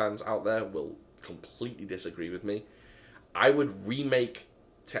horror fans out there will completely disagree with me. I would remake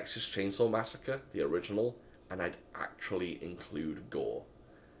Texas Chainsaw Massacre, the original, and I'd actually include gore.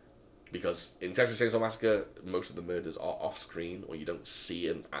 Because in Texas Chainsaw Massacre, most of the murders are off-screen, or you don't see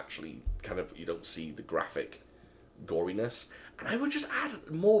you don't see the graphic goriness. And I would just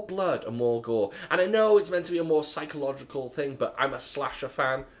add more blood and more gore. And I know it's meant to be a more psychological thing, but I'm a slasher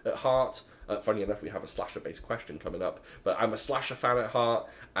fan at heart. Funny enough, we have a slasher-based question coming up. But I'm a slasher fan at heart,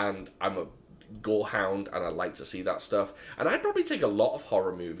 and I'm a gore hound, and I like to see that stuff. And I'd probably take a lot of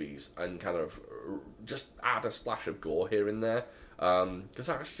horror movies and kind of just add a splash of gore here and there, because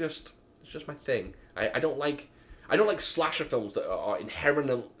it's just my thing. I don't like slasher films that are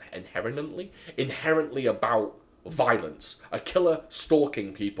inherently about violence. A killer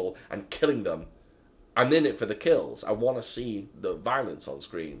stalking people and killing them. I'm in it for the kills. I want to see the violence on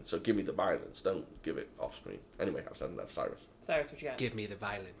screen, so give me the violence. Don't give it off screen. Anyway, I've said enough. Cyrus, what you got? Give me the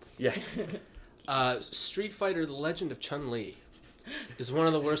violence. Yeah. Street Fighter: The Legend of Chun-Li is one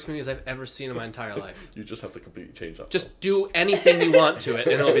of the worst movies I've ever seen in my entire life. You just have to completely change that. Just do anything you want to it,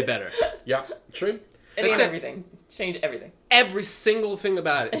 and it'll be better. Yeah, true. Everything. Change everything. Every single thing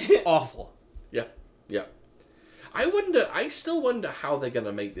about it is awful. Yeah. I still wonder how they're going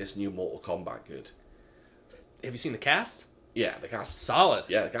to make this new Mortal Kombat good. Have you seen the cast? Yeah, the cast. Solid.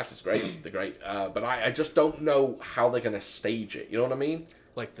 Yeah, the cast is great. They're great. But I just don't know how they're going to stage it. You know what I mean?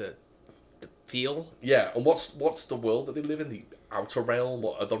 Like the feel? Yeah, and what's the world that they live in? The Outer Realm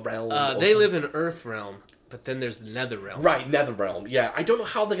or Other Realm? They live in Earth Realm, but then there's the Nether Realm. Right, Nether Realm. Yeah, I don't know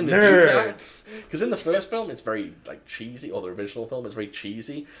how they're going to do that. Because in the first film, it's very cheesy, or the original film is very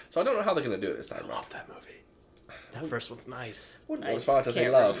cheesy. So I don't know how they're going to do it this time. I love that movie. That first one's nice. Wouldn't go as far to say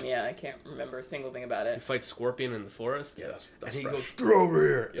love. I can't remember a single thing about He it. fights Scorpion in the forest. Yeah, that's and he fresh. goes, "Get over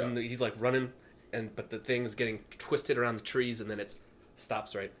here!" Yeah. And he's like running, but the thing's getting twisted around the trees, and then it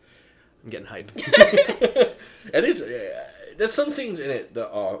stops right. I'm getting hyped. It is. There's some scenes in it that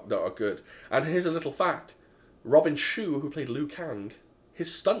are good. And here's a little fact: Robin Shou, who played Liu Kang,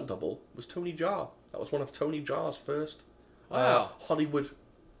 his stunt double was Tony Jaa. That was one of Tony Jaa's first Hollywood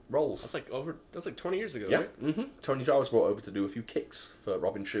roles. That's like 20 years ago, Yeah. right? Mm-hmm. Tony Jaa was brought over to do a few kicks for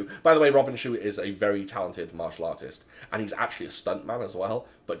Robin Shou. By the way, Robin Shou is a very talented martial artist, and he's actually a stuntman as well.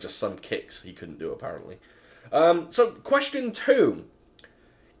 But just some kicks he couldn't do apparently. So question 2.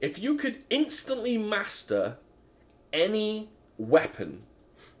 If you could instantly master any weapon,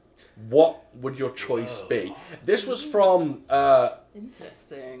 what would your choice be? This was from...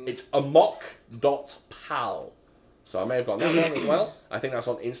 Interesting. It's amok.pal. So I may have gotten that wrong as well. I think that's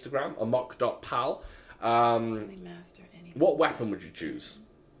on Instagram, amok.pal. Master any. What weapon would you choose?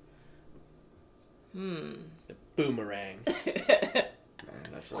 The boomerang. Man,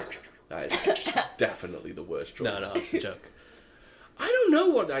 that is definitely the worst choice. No, it's a joke. I don't don't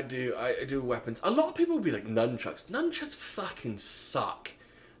know what I do. I do with weapons. A lot of people will be like, nunchucks. Nunchucks fucking suck.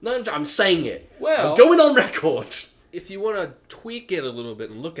 I'm saying it. Well, I'm going on record. If you want to tweak it a little bit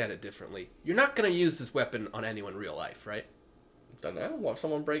and look at it differently, you're not going to use this weapon on anyone in real life, right? Don't know. What if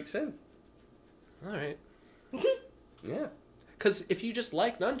someone breaks in? All right. Yeah. Because if you just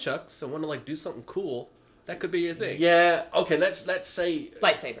like nunchucks and want to like do something cool, that could be your thing. Yeah. Okay. Let's say.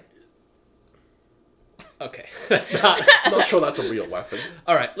 Lightsaber. Okay. That's not. I'm not sure that's a real weapon.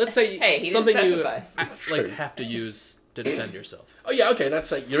 All right. Let's say Hey, he didn't something you specify. like True. have to use to defend yourself. Oh yeah. Okay. Let's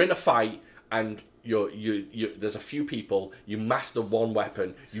say you're in a fight and you there's a few people. You master one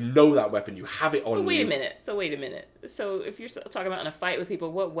weapon. You know that weapon. You have it on But you. wait a minute. So if you're talking about in a fight with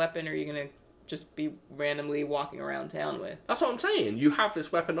people, what weapon are you gonna just be randomly walking around town with? That's what I'm saying. You have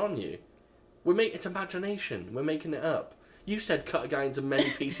this weapon on you. It's imagination. We're making it up. You said cut a guy into many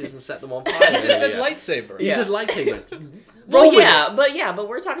pieces and set them on fire. You just said earlier. lightsaber. You Yeah. said lightsaber. Well, Roll with yeah, but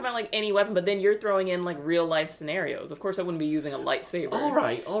we're talking about like any weapon. But then you're throwing in like real life scenarios. Of course, I wouldn't be using a lightsaber. All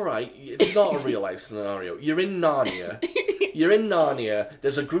right. It's not a real life scenario. You're in Narnia.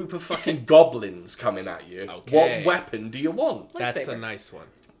 There's a group of fucking goblins coming at you. Okay. What weapon do you want? That's a Lightsaber. nice one.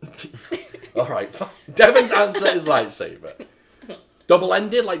 All right. Fine. Devin's answer is lightsaber.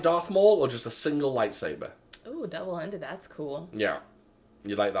 Double-ended like Darth Maul, or just a single lightsaber? Ooh, double-ended. That's cool. Yeah.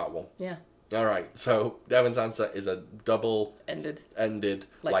 You like that one? Yeah, All right. So Devin's answer is a double-ended ended.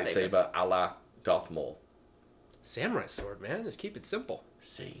 lightsaber a la Darth Maul. Samurai sword, man. Just keep it simple.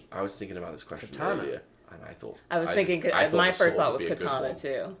 See, I was thinking about this question Katana. earlier, and I thought I thought my first thought was katana one.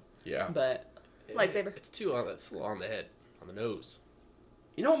 too, Yeah. but lightsaber. It's too on. It's a little on the head, on the nose.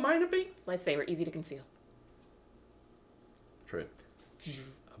 You know what mine would be? Lightsaber, easy to conceal. True.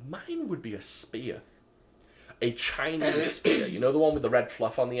 Mine would be a spear. A Chinese spear. You know the one with the red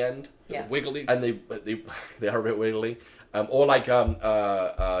fluff on the end? Yeah. Wiggly. And they are a bit wiggly. Or like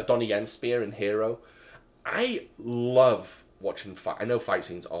Donnie Yen's spear in Hero. I love watching fight. I know fight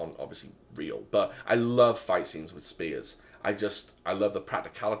scenes aren't obviously real, but I love fight scenes with spears. I love the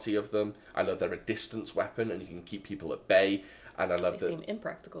practicality of them. I love they're a distance weapon and you can keep people at bay. And I love They seem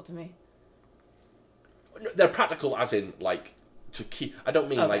impractical to me. they're practical as in like to keep. I don't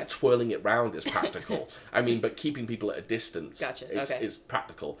mean Okay. like twirling it round is practical. I mean, but keeping people at a distance Gotcha, is, okay. is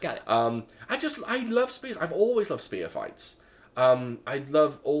practical. Got it. I love spears. I've always loved spear fights. I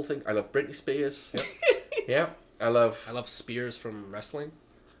love all things. I love Britney Spears. Yeah, I love spears from wrestling.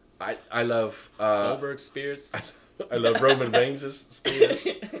 I love Goldberg spears. I love Roman Reigns' spears.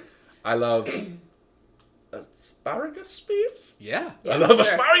 I love asparagus spears. Yeah. I love sure.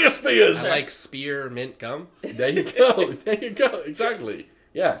 asparagus spears. I like spear mint gum. There you go. There you go. Exactly.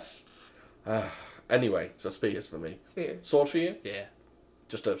 Yes. Anyway, so spears for me. Spear. Sword for you? Yeah.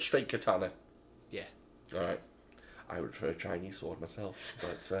 Just a straight katana. Yeah. All right. I would prefer a Chinese sword myself, but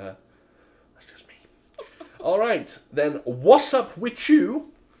that's just me. All right. Then, what's up with you?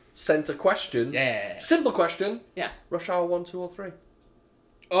 Sent a question. Yeah. Simple question. Yeah. Rush Hour 1, 2, or 3?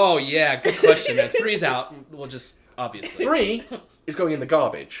 Oh yeah, good question. Man. 3's out. We'll just obviously. 3 is going in the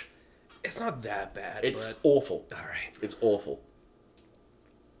garbage. It's not that bad. It's but... awful. all right. It's awful.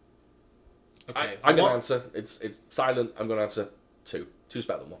 Okay. I'm going One- to answer. It's silent. I'm going to answer 2. 2's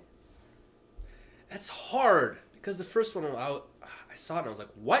better than 1. That's hard because the first one I saw it and I was like,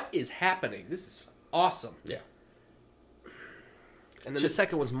 "What is happening? This is awesome." Yeah. And then the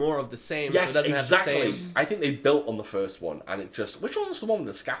second one's more of the same. Yes, so it doesn't exactly. have the same. I think they built on the first one, and it just... Which one's the one with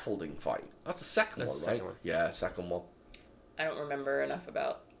the scaffolding fight? That's the second That's one, the right? second one. Yeah, second one. I don't remember enough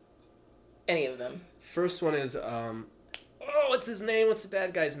about any of them. First one is what's his name? What's the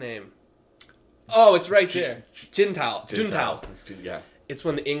bad guy's name? Oh, it's right there. Jintao. Juntao. Yeah. It's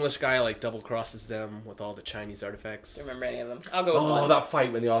when the English guy like double crosses them with all the Chinese artifacts. Don't remember any of them. I'll go with Oh, one. that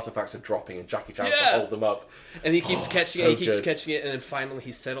fight when the artifacts are dropping and Jackie Chan has to Yeah. hold them up. And he keeps catching so it, he keeps good. catching it, and then finally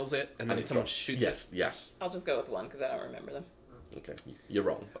he settles it, and then it someone drops. shoots Yes, yes. I'll just go with one because I don't remember them. Okay, you're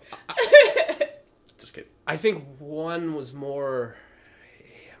wrong. Just kidding. I think one was more...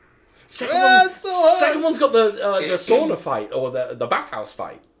 Second one's got the sauna fight, or the bathhouse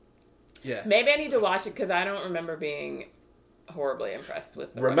fight. Yeah. Maybe I need to watch it because I don't remember being horribly impressed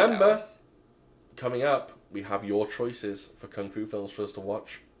with the Remember- Rush Hours. Coming up, we have your choices for Kung Fu films for us to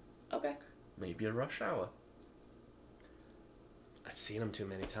watch. Okay. Maybe a Rush Hour. I've seen them too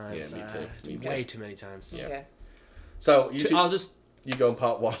many times. Yeah, me too. Me Way too. too many times. Yeah. Okay. So, you two, I'll just... you go in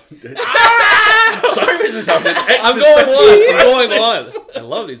part 1. Sorry, Mrs. Hammond. I'm going one. I'm going one. I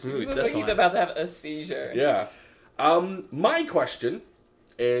love these movies. Looks That's like he's why. about to have a seizure. Yeah. My question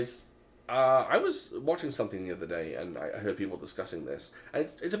is, I was watching something the other day, and I heard people discussing this, and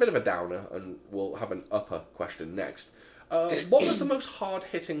it's a bit of a downer, and we'll have an upper question next. What was the most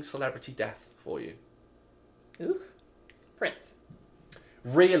hard-hitting celebrity death for you? Ooh, Prince.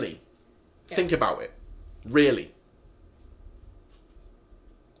 Really? Yeah. Think about it. Really?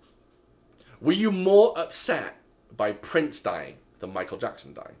 Were you more upset by Prince dying than Michael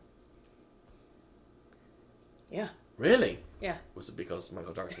Jackson dying? Yeah. Really? Yeah. Was it because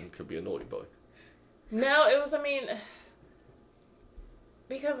Michael Jackson could be a naughty boy? No, it was,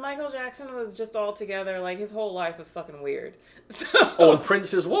 because Michael Jackson was just all together, like, his whole life was fucking weird. So, Oh, and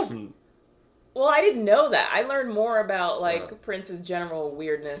Prince's wasn't. well, I didn't know that. I learned more about, like, Yeah. Prince's general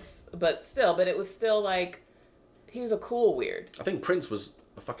weirdness, but it was still, like, he was a cool weird. I think Prince was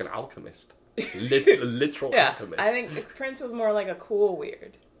a fucking alchemist. A literal Yeah, alchemist. I think Prince was more like a cool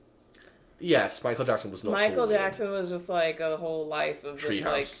weird. Yes, Michael Jackson was not Michael cool, Jackson was just, like, a whole life of just,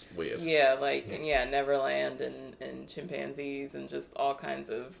 like... Treehouse weird. Yeah, like, Neverland and chimpanzees and just all kinds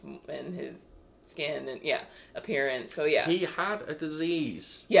of... And his skin and, appearance. So, yeah. He had a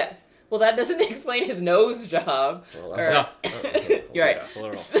disease. Yeah. Well, that doesn't explain his nose job. Well, You're right. Yeah,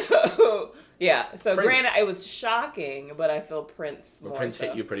 plural. So, yeah. So, Prince. granted, it was shocking, but I feel Prince more Prince so.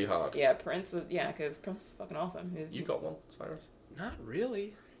 hit you pretty hard. Yeah, Prince was... Yeah, because Prince is fucking awesome. You got one, Cyrus? Not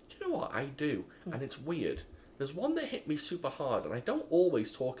really. Do you know what? I do. And it's weird. There's one that hit me super hard, and I don't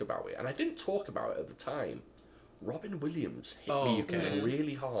always talk about it. And I didn't talk about it at the time. Robin Williams hit me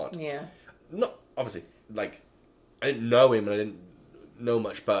really hard. Yeah. Not, obviously, like, I didn't know him and I didn't know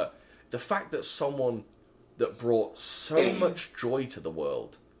much, but the fact that someone that brought so much joy to the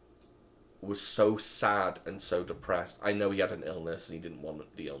world was so sad and so depressed. I know he had an illness and he didn't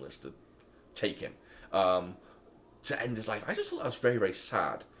want the illness to take him. To end his life. I just thought that was very, very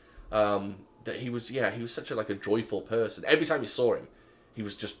sad. That he was such a joyful person. Every time you saw him, he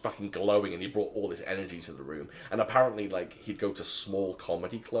was just fucking glowing and he brought all this energy to the room. And apparently, like, he'd go to small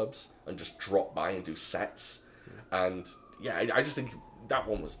comedy clubs and just drop by and do sets. And yeah, I just think that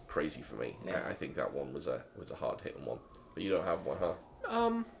one was crazy for me. Yeah. I think that one was a hard hitting one. But you don't have one, huh?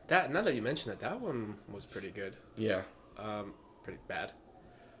 That now that you mention it, that one was pretty good. Yeah. Pretty bad.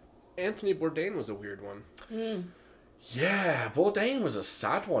 Anthony Bourdain was a weird one. Yeah, Bourdain was a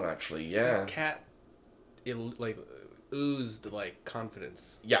sad one, actually, yeah. That cat, oozed,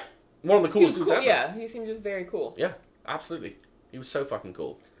 confidence. Yeah. One of the He coolest was dudes cool. ever. Yeah, he seemed just very cool. Yeah, absolutely. He was so fucking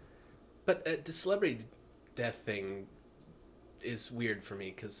cool. But the celebrity death thing is weird for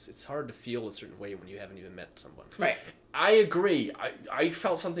me, because it's hard to feel a certain way when you haven't even met someone. Right. I agree. I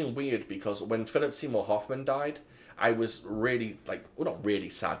felt something weird because when Philip Seymour Hoffman died, I was really, not really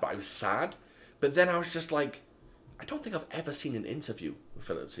sad, but I was sad. But then I was just like, I don't think I've ever seen an interview with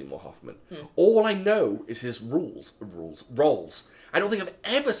Philip Seymour Hoffman. All I know is his roles. I don't think I've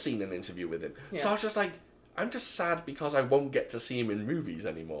ever seen an interview with him. Yeah. So I was just like, I'm just sad because I won't get to see him in movies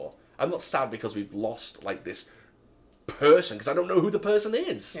anymore. I'm not sad because we've lost, this person, because I don't know who the person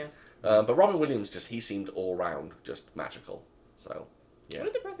is. Yeah. But Robin Williams, he seemed all round just magical. So, yeah. What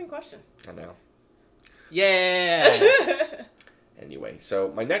a depressing question. I know. Yeah! Anyway,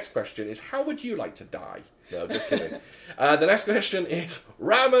 so my next question is, how would you like to die? No, just kidding. The next question is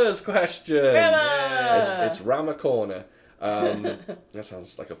Rama's question. Rama! It's Rama Corner. That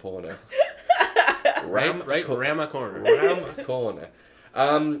sounds like a porno. Right, Rama Corner. Rama Corner.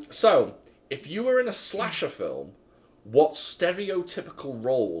 So, if you were in a slasher film, what stereotypical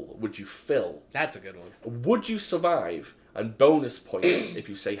role would you fill? That's a good one. Would you survive? And bonus points if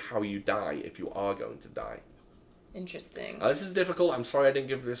you say how you die if you are going to die. Interesting. This is difficult. I'm sorry I didn't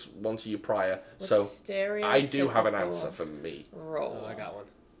give this one to you prior. What So I do have an stereotypical answer for me. Role. Oh, I got one.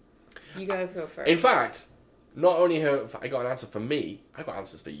 You guys go first. In fact, not only have I got an answer for me, I got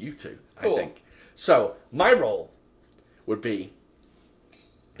answers for you two, Cool. I think. So my role would be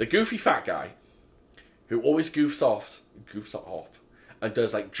the goofy fat guy who always goofs off and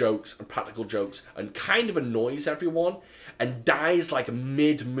does jokes and practical jokes and kind of annoys everyone and dies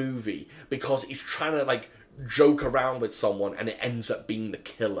mid-movie because he's trying to joke around with someone and it ends up being the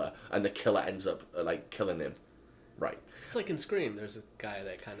killer and the killer ends up killing him. Right. It's like in Scream, there's a guy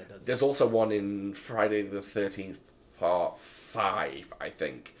that kind of does There's that. also one in Friday the 13th Part 5, I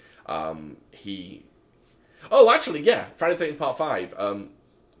think. Friday the 13th Part 5.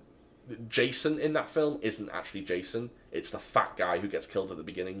 Jason in that film isn't actually Jason. It's the fat guy who gets killed at the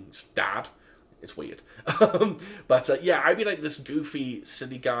beginning. It's Dad. It's weird. But I'd be this goofy,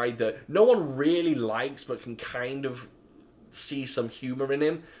 silly guy that no one really likes but can kind of see some humor in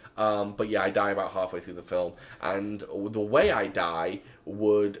him. I die about halfway through the film. And the way I die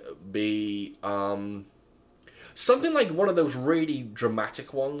would be something like one of those really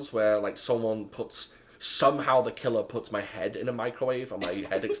dramatic ones where someone puts somehow the killer puts my head in a microwave and my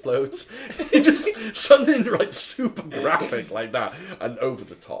head explodes. Just something like super graphic like that and over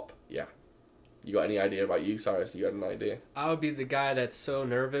the top. Yeah. You got any idea about you, Cyrus? You got an idea? I would be the guy that's so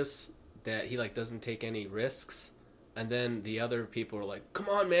nervous that he like doesn't take any risks, and then the other people are like, "Come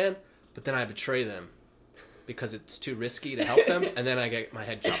on, man!" But then I betray them because it's too risky to help them, and then I get my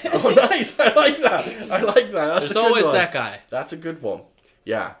head chopped off. Oh, nice! I like that. That's There's always that guy. That's a good one.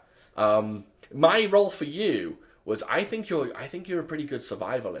 Yeah. My role for you was I think you're a pretty good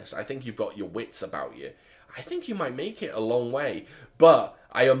survivalist. I think you've got your wits about you. I think you might make it a long way, but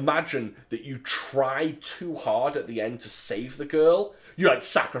I imagine that you try too hard at the end to save the girl. You like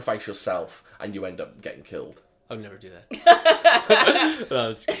sacrifice yourself, and you end up getting killed. I would never do that. No,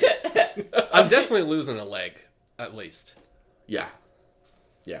 I'm just kidding. I'm definitely losing a leg, at least. Yeah.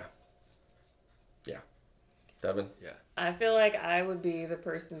 Devin? Yeah. I feel like I would be the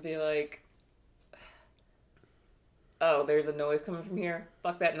person to be like, oh, there's a noise coming from here.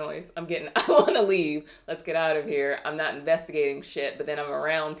 Fuck that noise. I want to leave. Let's get out of here. I'm not investigating shit, but then I'm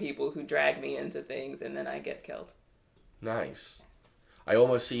around people who drag me into things, and then I get killed. Nice. I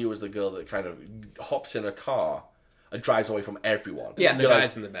almost see you as the girl that kind of hops in a car and drives away from everyone. Yeah. And the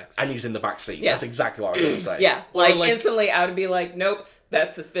guy's in the back seat. And he's in the back seat. Yeah. That's exactly what I was going to say. Yeah. Like instantly I would be like, nope,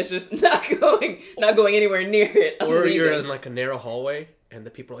 that's suspicious. Not going anywhere near it. Or you're in like a narrow hallway and the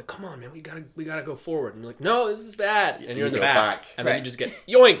people are like, "Come on, man, we gotta go forward." And you're like, "No, this is bad." And you're in the back. And then you just get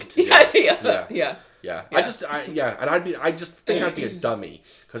yoinked. Yeah. I just think I'd be a dummy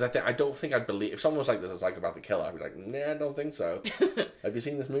because I don't think I'd believe if someone was like, "There's a psychopathic killer," I'd be like, "Nah, I don't think so." Have you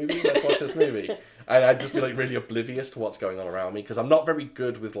seen this movie? Let's watch this movie. And I'd just be like really oblivious to what's going on around me because I'm not very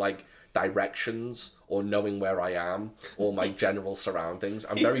good with like directions or knowing where I am or my general surroundings.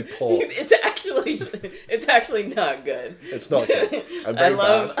 I'm very poor. It's actually not good. It's not good. I'm very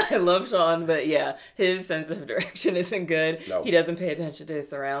bad. I love Sean, but yeah, his sense of direction isn't good. No. He doesn't pay attention to his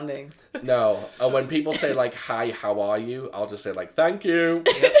surroundings. No. And when people say like, "Hi, how are you?" I'll just say like, "Thank you."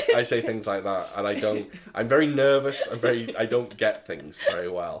 I say things like that, and I'm very nervous. I don't get things very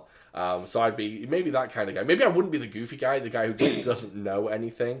well. So I'd be maybe that kind of guy. Maybe I wouldn't be the goofy guy, the guy who just doesn't know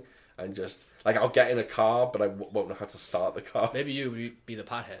anything. And just, like, I'll get in a car, but I won't know how to start the car. Maybe you be the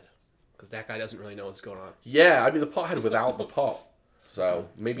pothead, because that guy doesn't really know what's going on. Yeah, I'd be the pothead without the pot. So,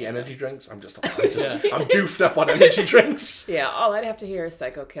 maybe energy drinks. I'm goofed up on energy drinks. Yeah, all I'd have to hear is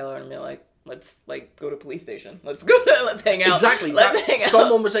psycho killer and be like, let's, like, go to police station. Let's hang out. Exactly.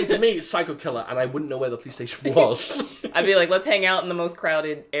 Someone would say to me, psycho killer, and I wouldn't know where the police station was. I'd be like, let's hang out in the most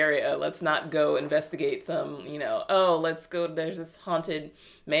crowded area. Let's not go investigate some, let's go, there's this haunted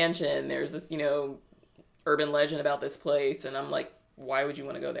mansion. There's this, urban legend about this place. And I'm like, why would you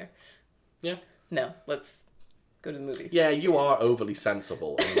want to go there? Yeah. No, let's go to the movies. Yeah, you are overly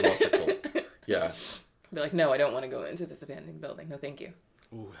sensible and logical. Yeah. I'd be like, no, I don't want to go into this abandoned building. No, thank you.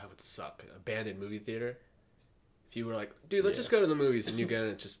 Ooh, that would suck. Abandoned movie theater. If you were like, dude, let's just go to the movies, and you get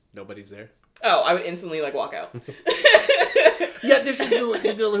it, it's just nobody's there. Oh, I would instantly, walk out. Yeah, this is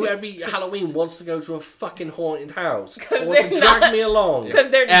the girl who every Halloween wants to go to a fucking haunted house. Wants to drag me along.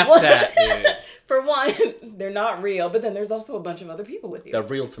 Because they're F that, dude. For one, they're not real, but then there's also a bunch of other people with you. They're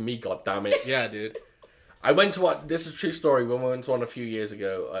real to me, goddammit. Yeah, dude. I went to one, this is a true story, when we went to one a few years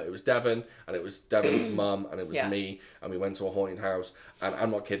ago, it was Devon, and it was Devon's mum, and it was me, and we went to a haunted house, and I'm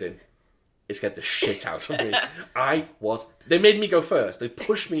not kidding, it scared the shit out of me. They made me go first, they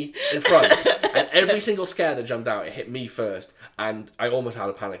pushed me in front, and every single scare that jumped out, it hit me first, and I almost had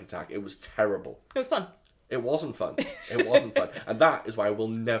a panic attack. It was terrible. It was fun. It wasn't fun. And that is why I will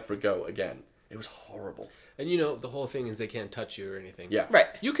never go again. It was horrible. And the whole thing is they can't touch you or anything. Yeah. Right.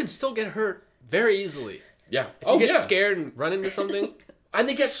 You can still get hurt very easily. Yeah. If you get scared and run into something. And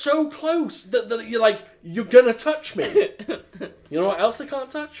they get so close that you're like, you're gonna touch me. You know what else they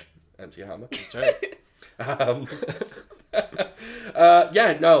can't touch? MC Hammer. That's right.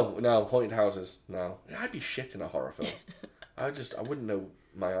 No, haunted houses, no. I'd be shit in a horror film. I wouldn't know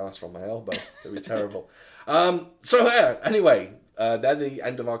my arse from my elbow. It'd be terrible. Anyway, they're the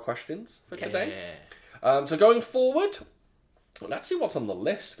end of our questions for today. So going forward, let's see what's on the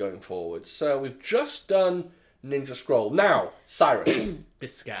list going forward. So we've just done Ninja Scroll. Now, Cyrus.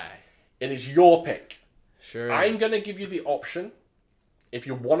 This guy. It is your pick. Sure is. I'm going to give you the option. If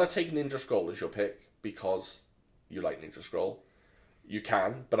you want to take Ninja Scroll as your pick because you like Ninja Scroll, you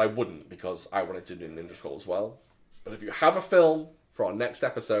can, but I wouldn't because I wanted to do Ninja Scroll as well. But if you have a film for our next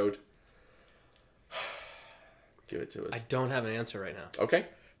episode, give it to us. I don't have an answer right now. Okay.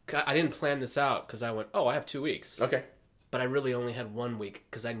 I didn't plan this out because I went, I have 2 weeks. Okay. But I really only had 1 week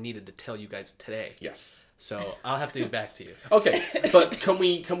because I needed to tell you guys today. Yes. So I'll have to get back to you. Okay, but can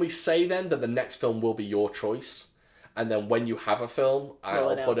we say then that the next film will be your choice, and then when you have a film,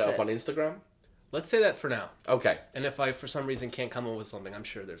 I'll put it up on Instagram? Let's say that for now. Okay. And if I, for some reason, can't come up with something, I'm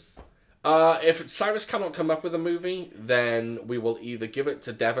sure there's... If Cyrus cannot come up with a movie, then we will either give it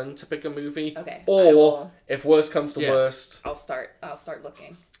to Devon to pick a movie, or if worst comes to worst... I'll start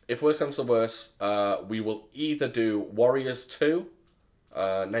looking. If worst comes to worst, we will either do Warriors 2,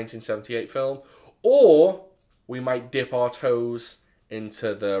 1978 film, or we might dip our toes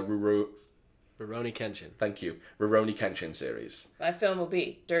into the Rurouni Kenshin. Thank you. Rurouni Kenshin series. My film will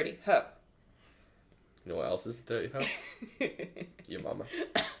be Dirty Ho. You know what else is Dirty Ho? Your mama.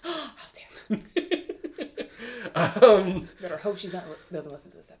 How dare you. Better hope she doesn't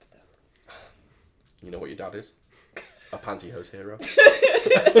listen to this episode. You know what your dad is? A pantyhose hero.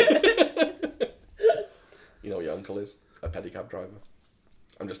 You know what your uncle is? A pedicab driver.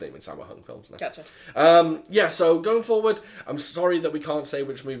 I'm just naming Sammo Hung films now. Gotcha. Yeah, so going forward, I'm sorry that we can't say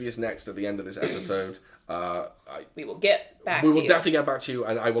which movie is next at the end of this episode. We will get back to you. We will definitely get back to you,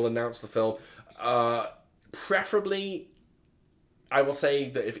 and I will announce the film. Preferably, I will say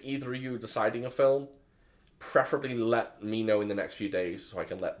that if either of you are deciding a film, preferably let me know in the next few days so I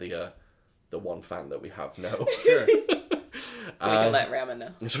can let the one fan that we have know. Sure. So we can let Rama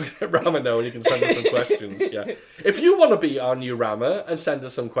know. So we can let Rama know and he can send us some questions. Yeah. If you want to be our new Rama and send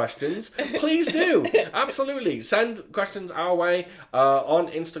us some questions, please do. Absolutely. Send questions our way. On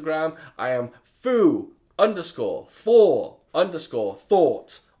Instagram, I am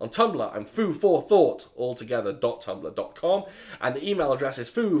foo_for_thought. On Tumblr, I'm foo4thought, altogether.tumblr.com. And the email address is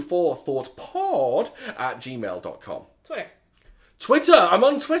foo4thoughtpod@gmail.com. Twitter! I'm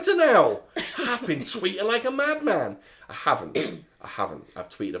on Twitter now! I've been tweeting like a madman. I haven't. I've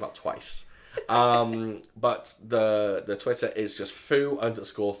tweeted about twice. But the Twitter is just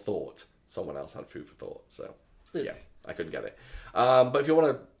foo_thought. Someone else had foo for thought, so yeah, I couldn't get it. But if you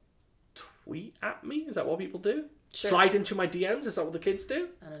want to tweet at me, is that what people do? Sure. Slide into my DMs? Is that what the kids do?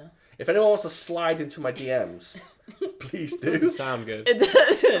 I don't know. If anyone wants to slide into my DMs, please do. Doesn't sound good. It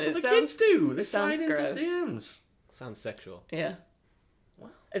doesn't. That's what the kids do. They slide into gross. DMs. Sounds sexual. Yeah.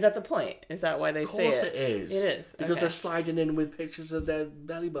 Is that the point? Is that why they say it? Of course it is. It is. Because they're sliding in with pictures of their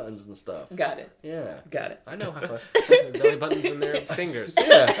belly buttons and stuff. Got it. Yeah. Got it. I know how to... Belly buttons in their fingers.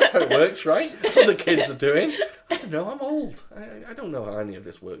 Yeah, that's how it works, right? That's what the kids are doing. I don't know, I'm old. I don't know how any of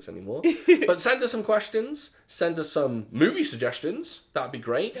this works anymore. But send us some questions. Send us some movie suggestions. That'd be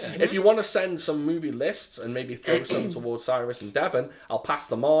great. Yeah. If you want to send some movie lists and maybe throw some towards Cyrus and Devon, I'll pass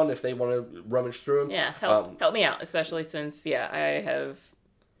them on if they want to rummage through them. Yeah, help me out, especially since,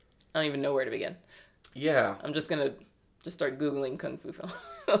 I don't even know where to begin. Yeah. I'm just going to start Googling Kung Fu films.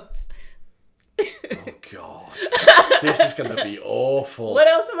 Oh, God. This is going to be awful. What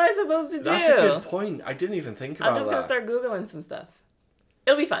else am I supposed to do? That's a good point. I didn't even think about that. I'm just going to start Googling some stuff.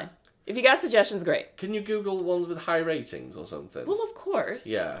 It'll be fine. If you got suggestions, great. Can you Google ones with high ratings or something? Well, of course.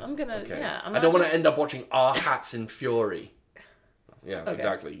 Yeah. I'm going to, okay. I'm I don't want to end up watching Our Hats in Fury. Yeah, okay.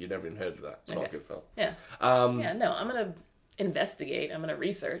 Exactly. You never even heard of that. It's not a good film. Yeah. No, I'm going to investigate. I'm going to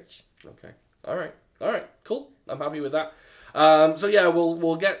research. Okay. All right. Cool. I'm happy with that.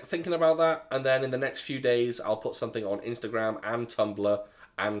 We'll get thinking about that, and then in the next few days, I'll put something on Instagram and Tumblr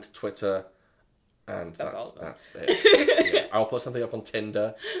and Twitter, and that's it. Yeah. I'll put something up on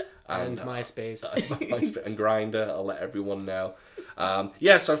Tinder and MySpace and Grindr. I'll let everyone know.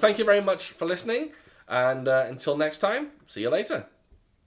 So thank you very much for listening, and until next time, see you later.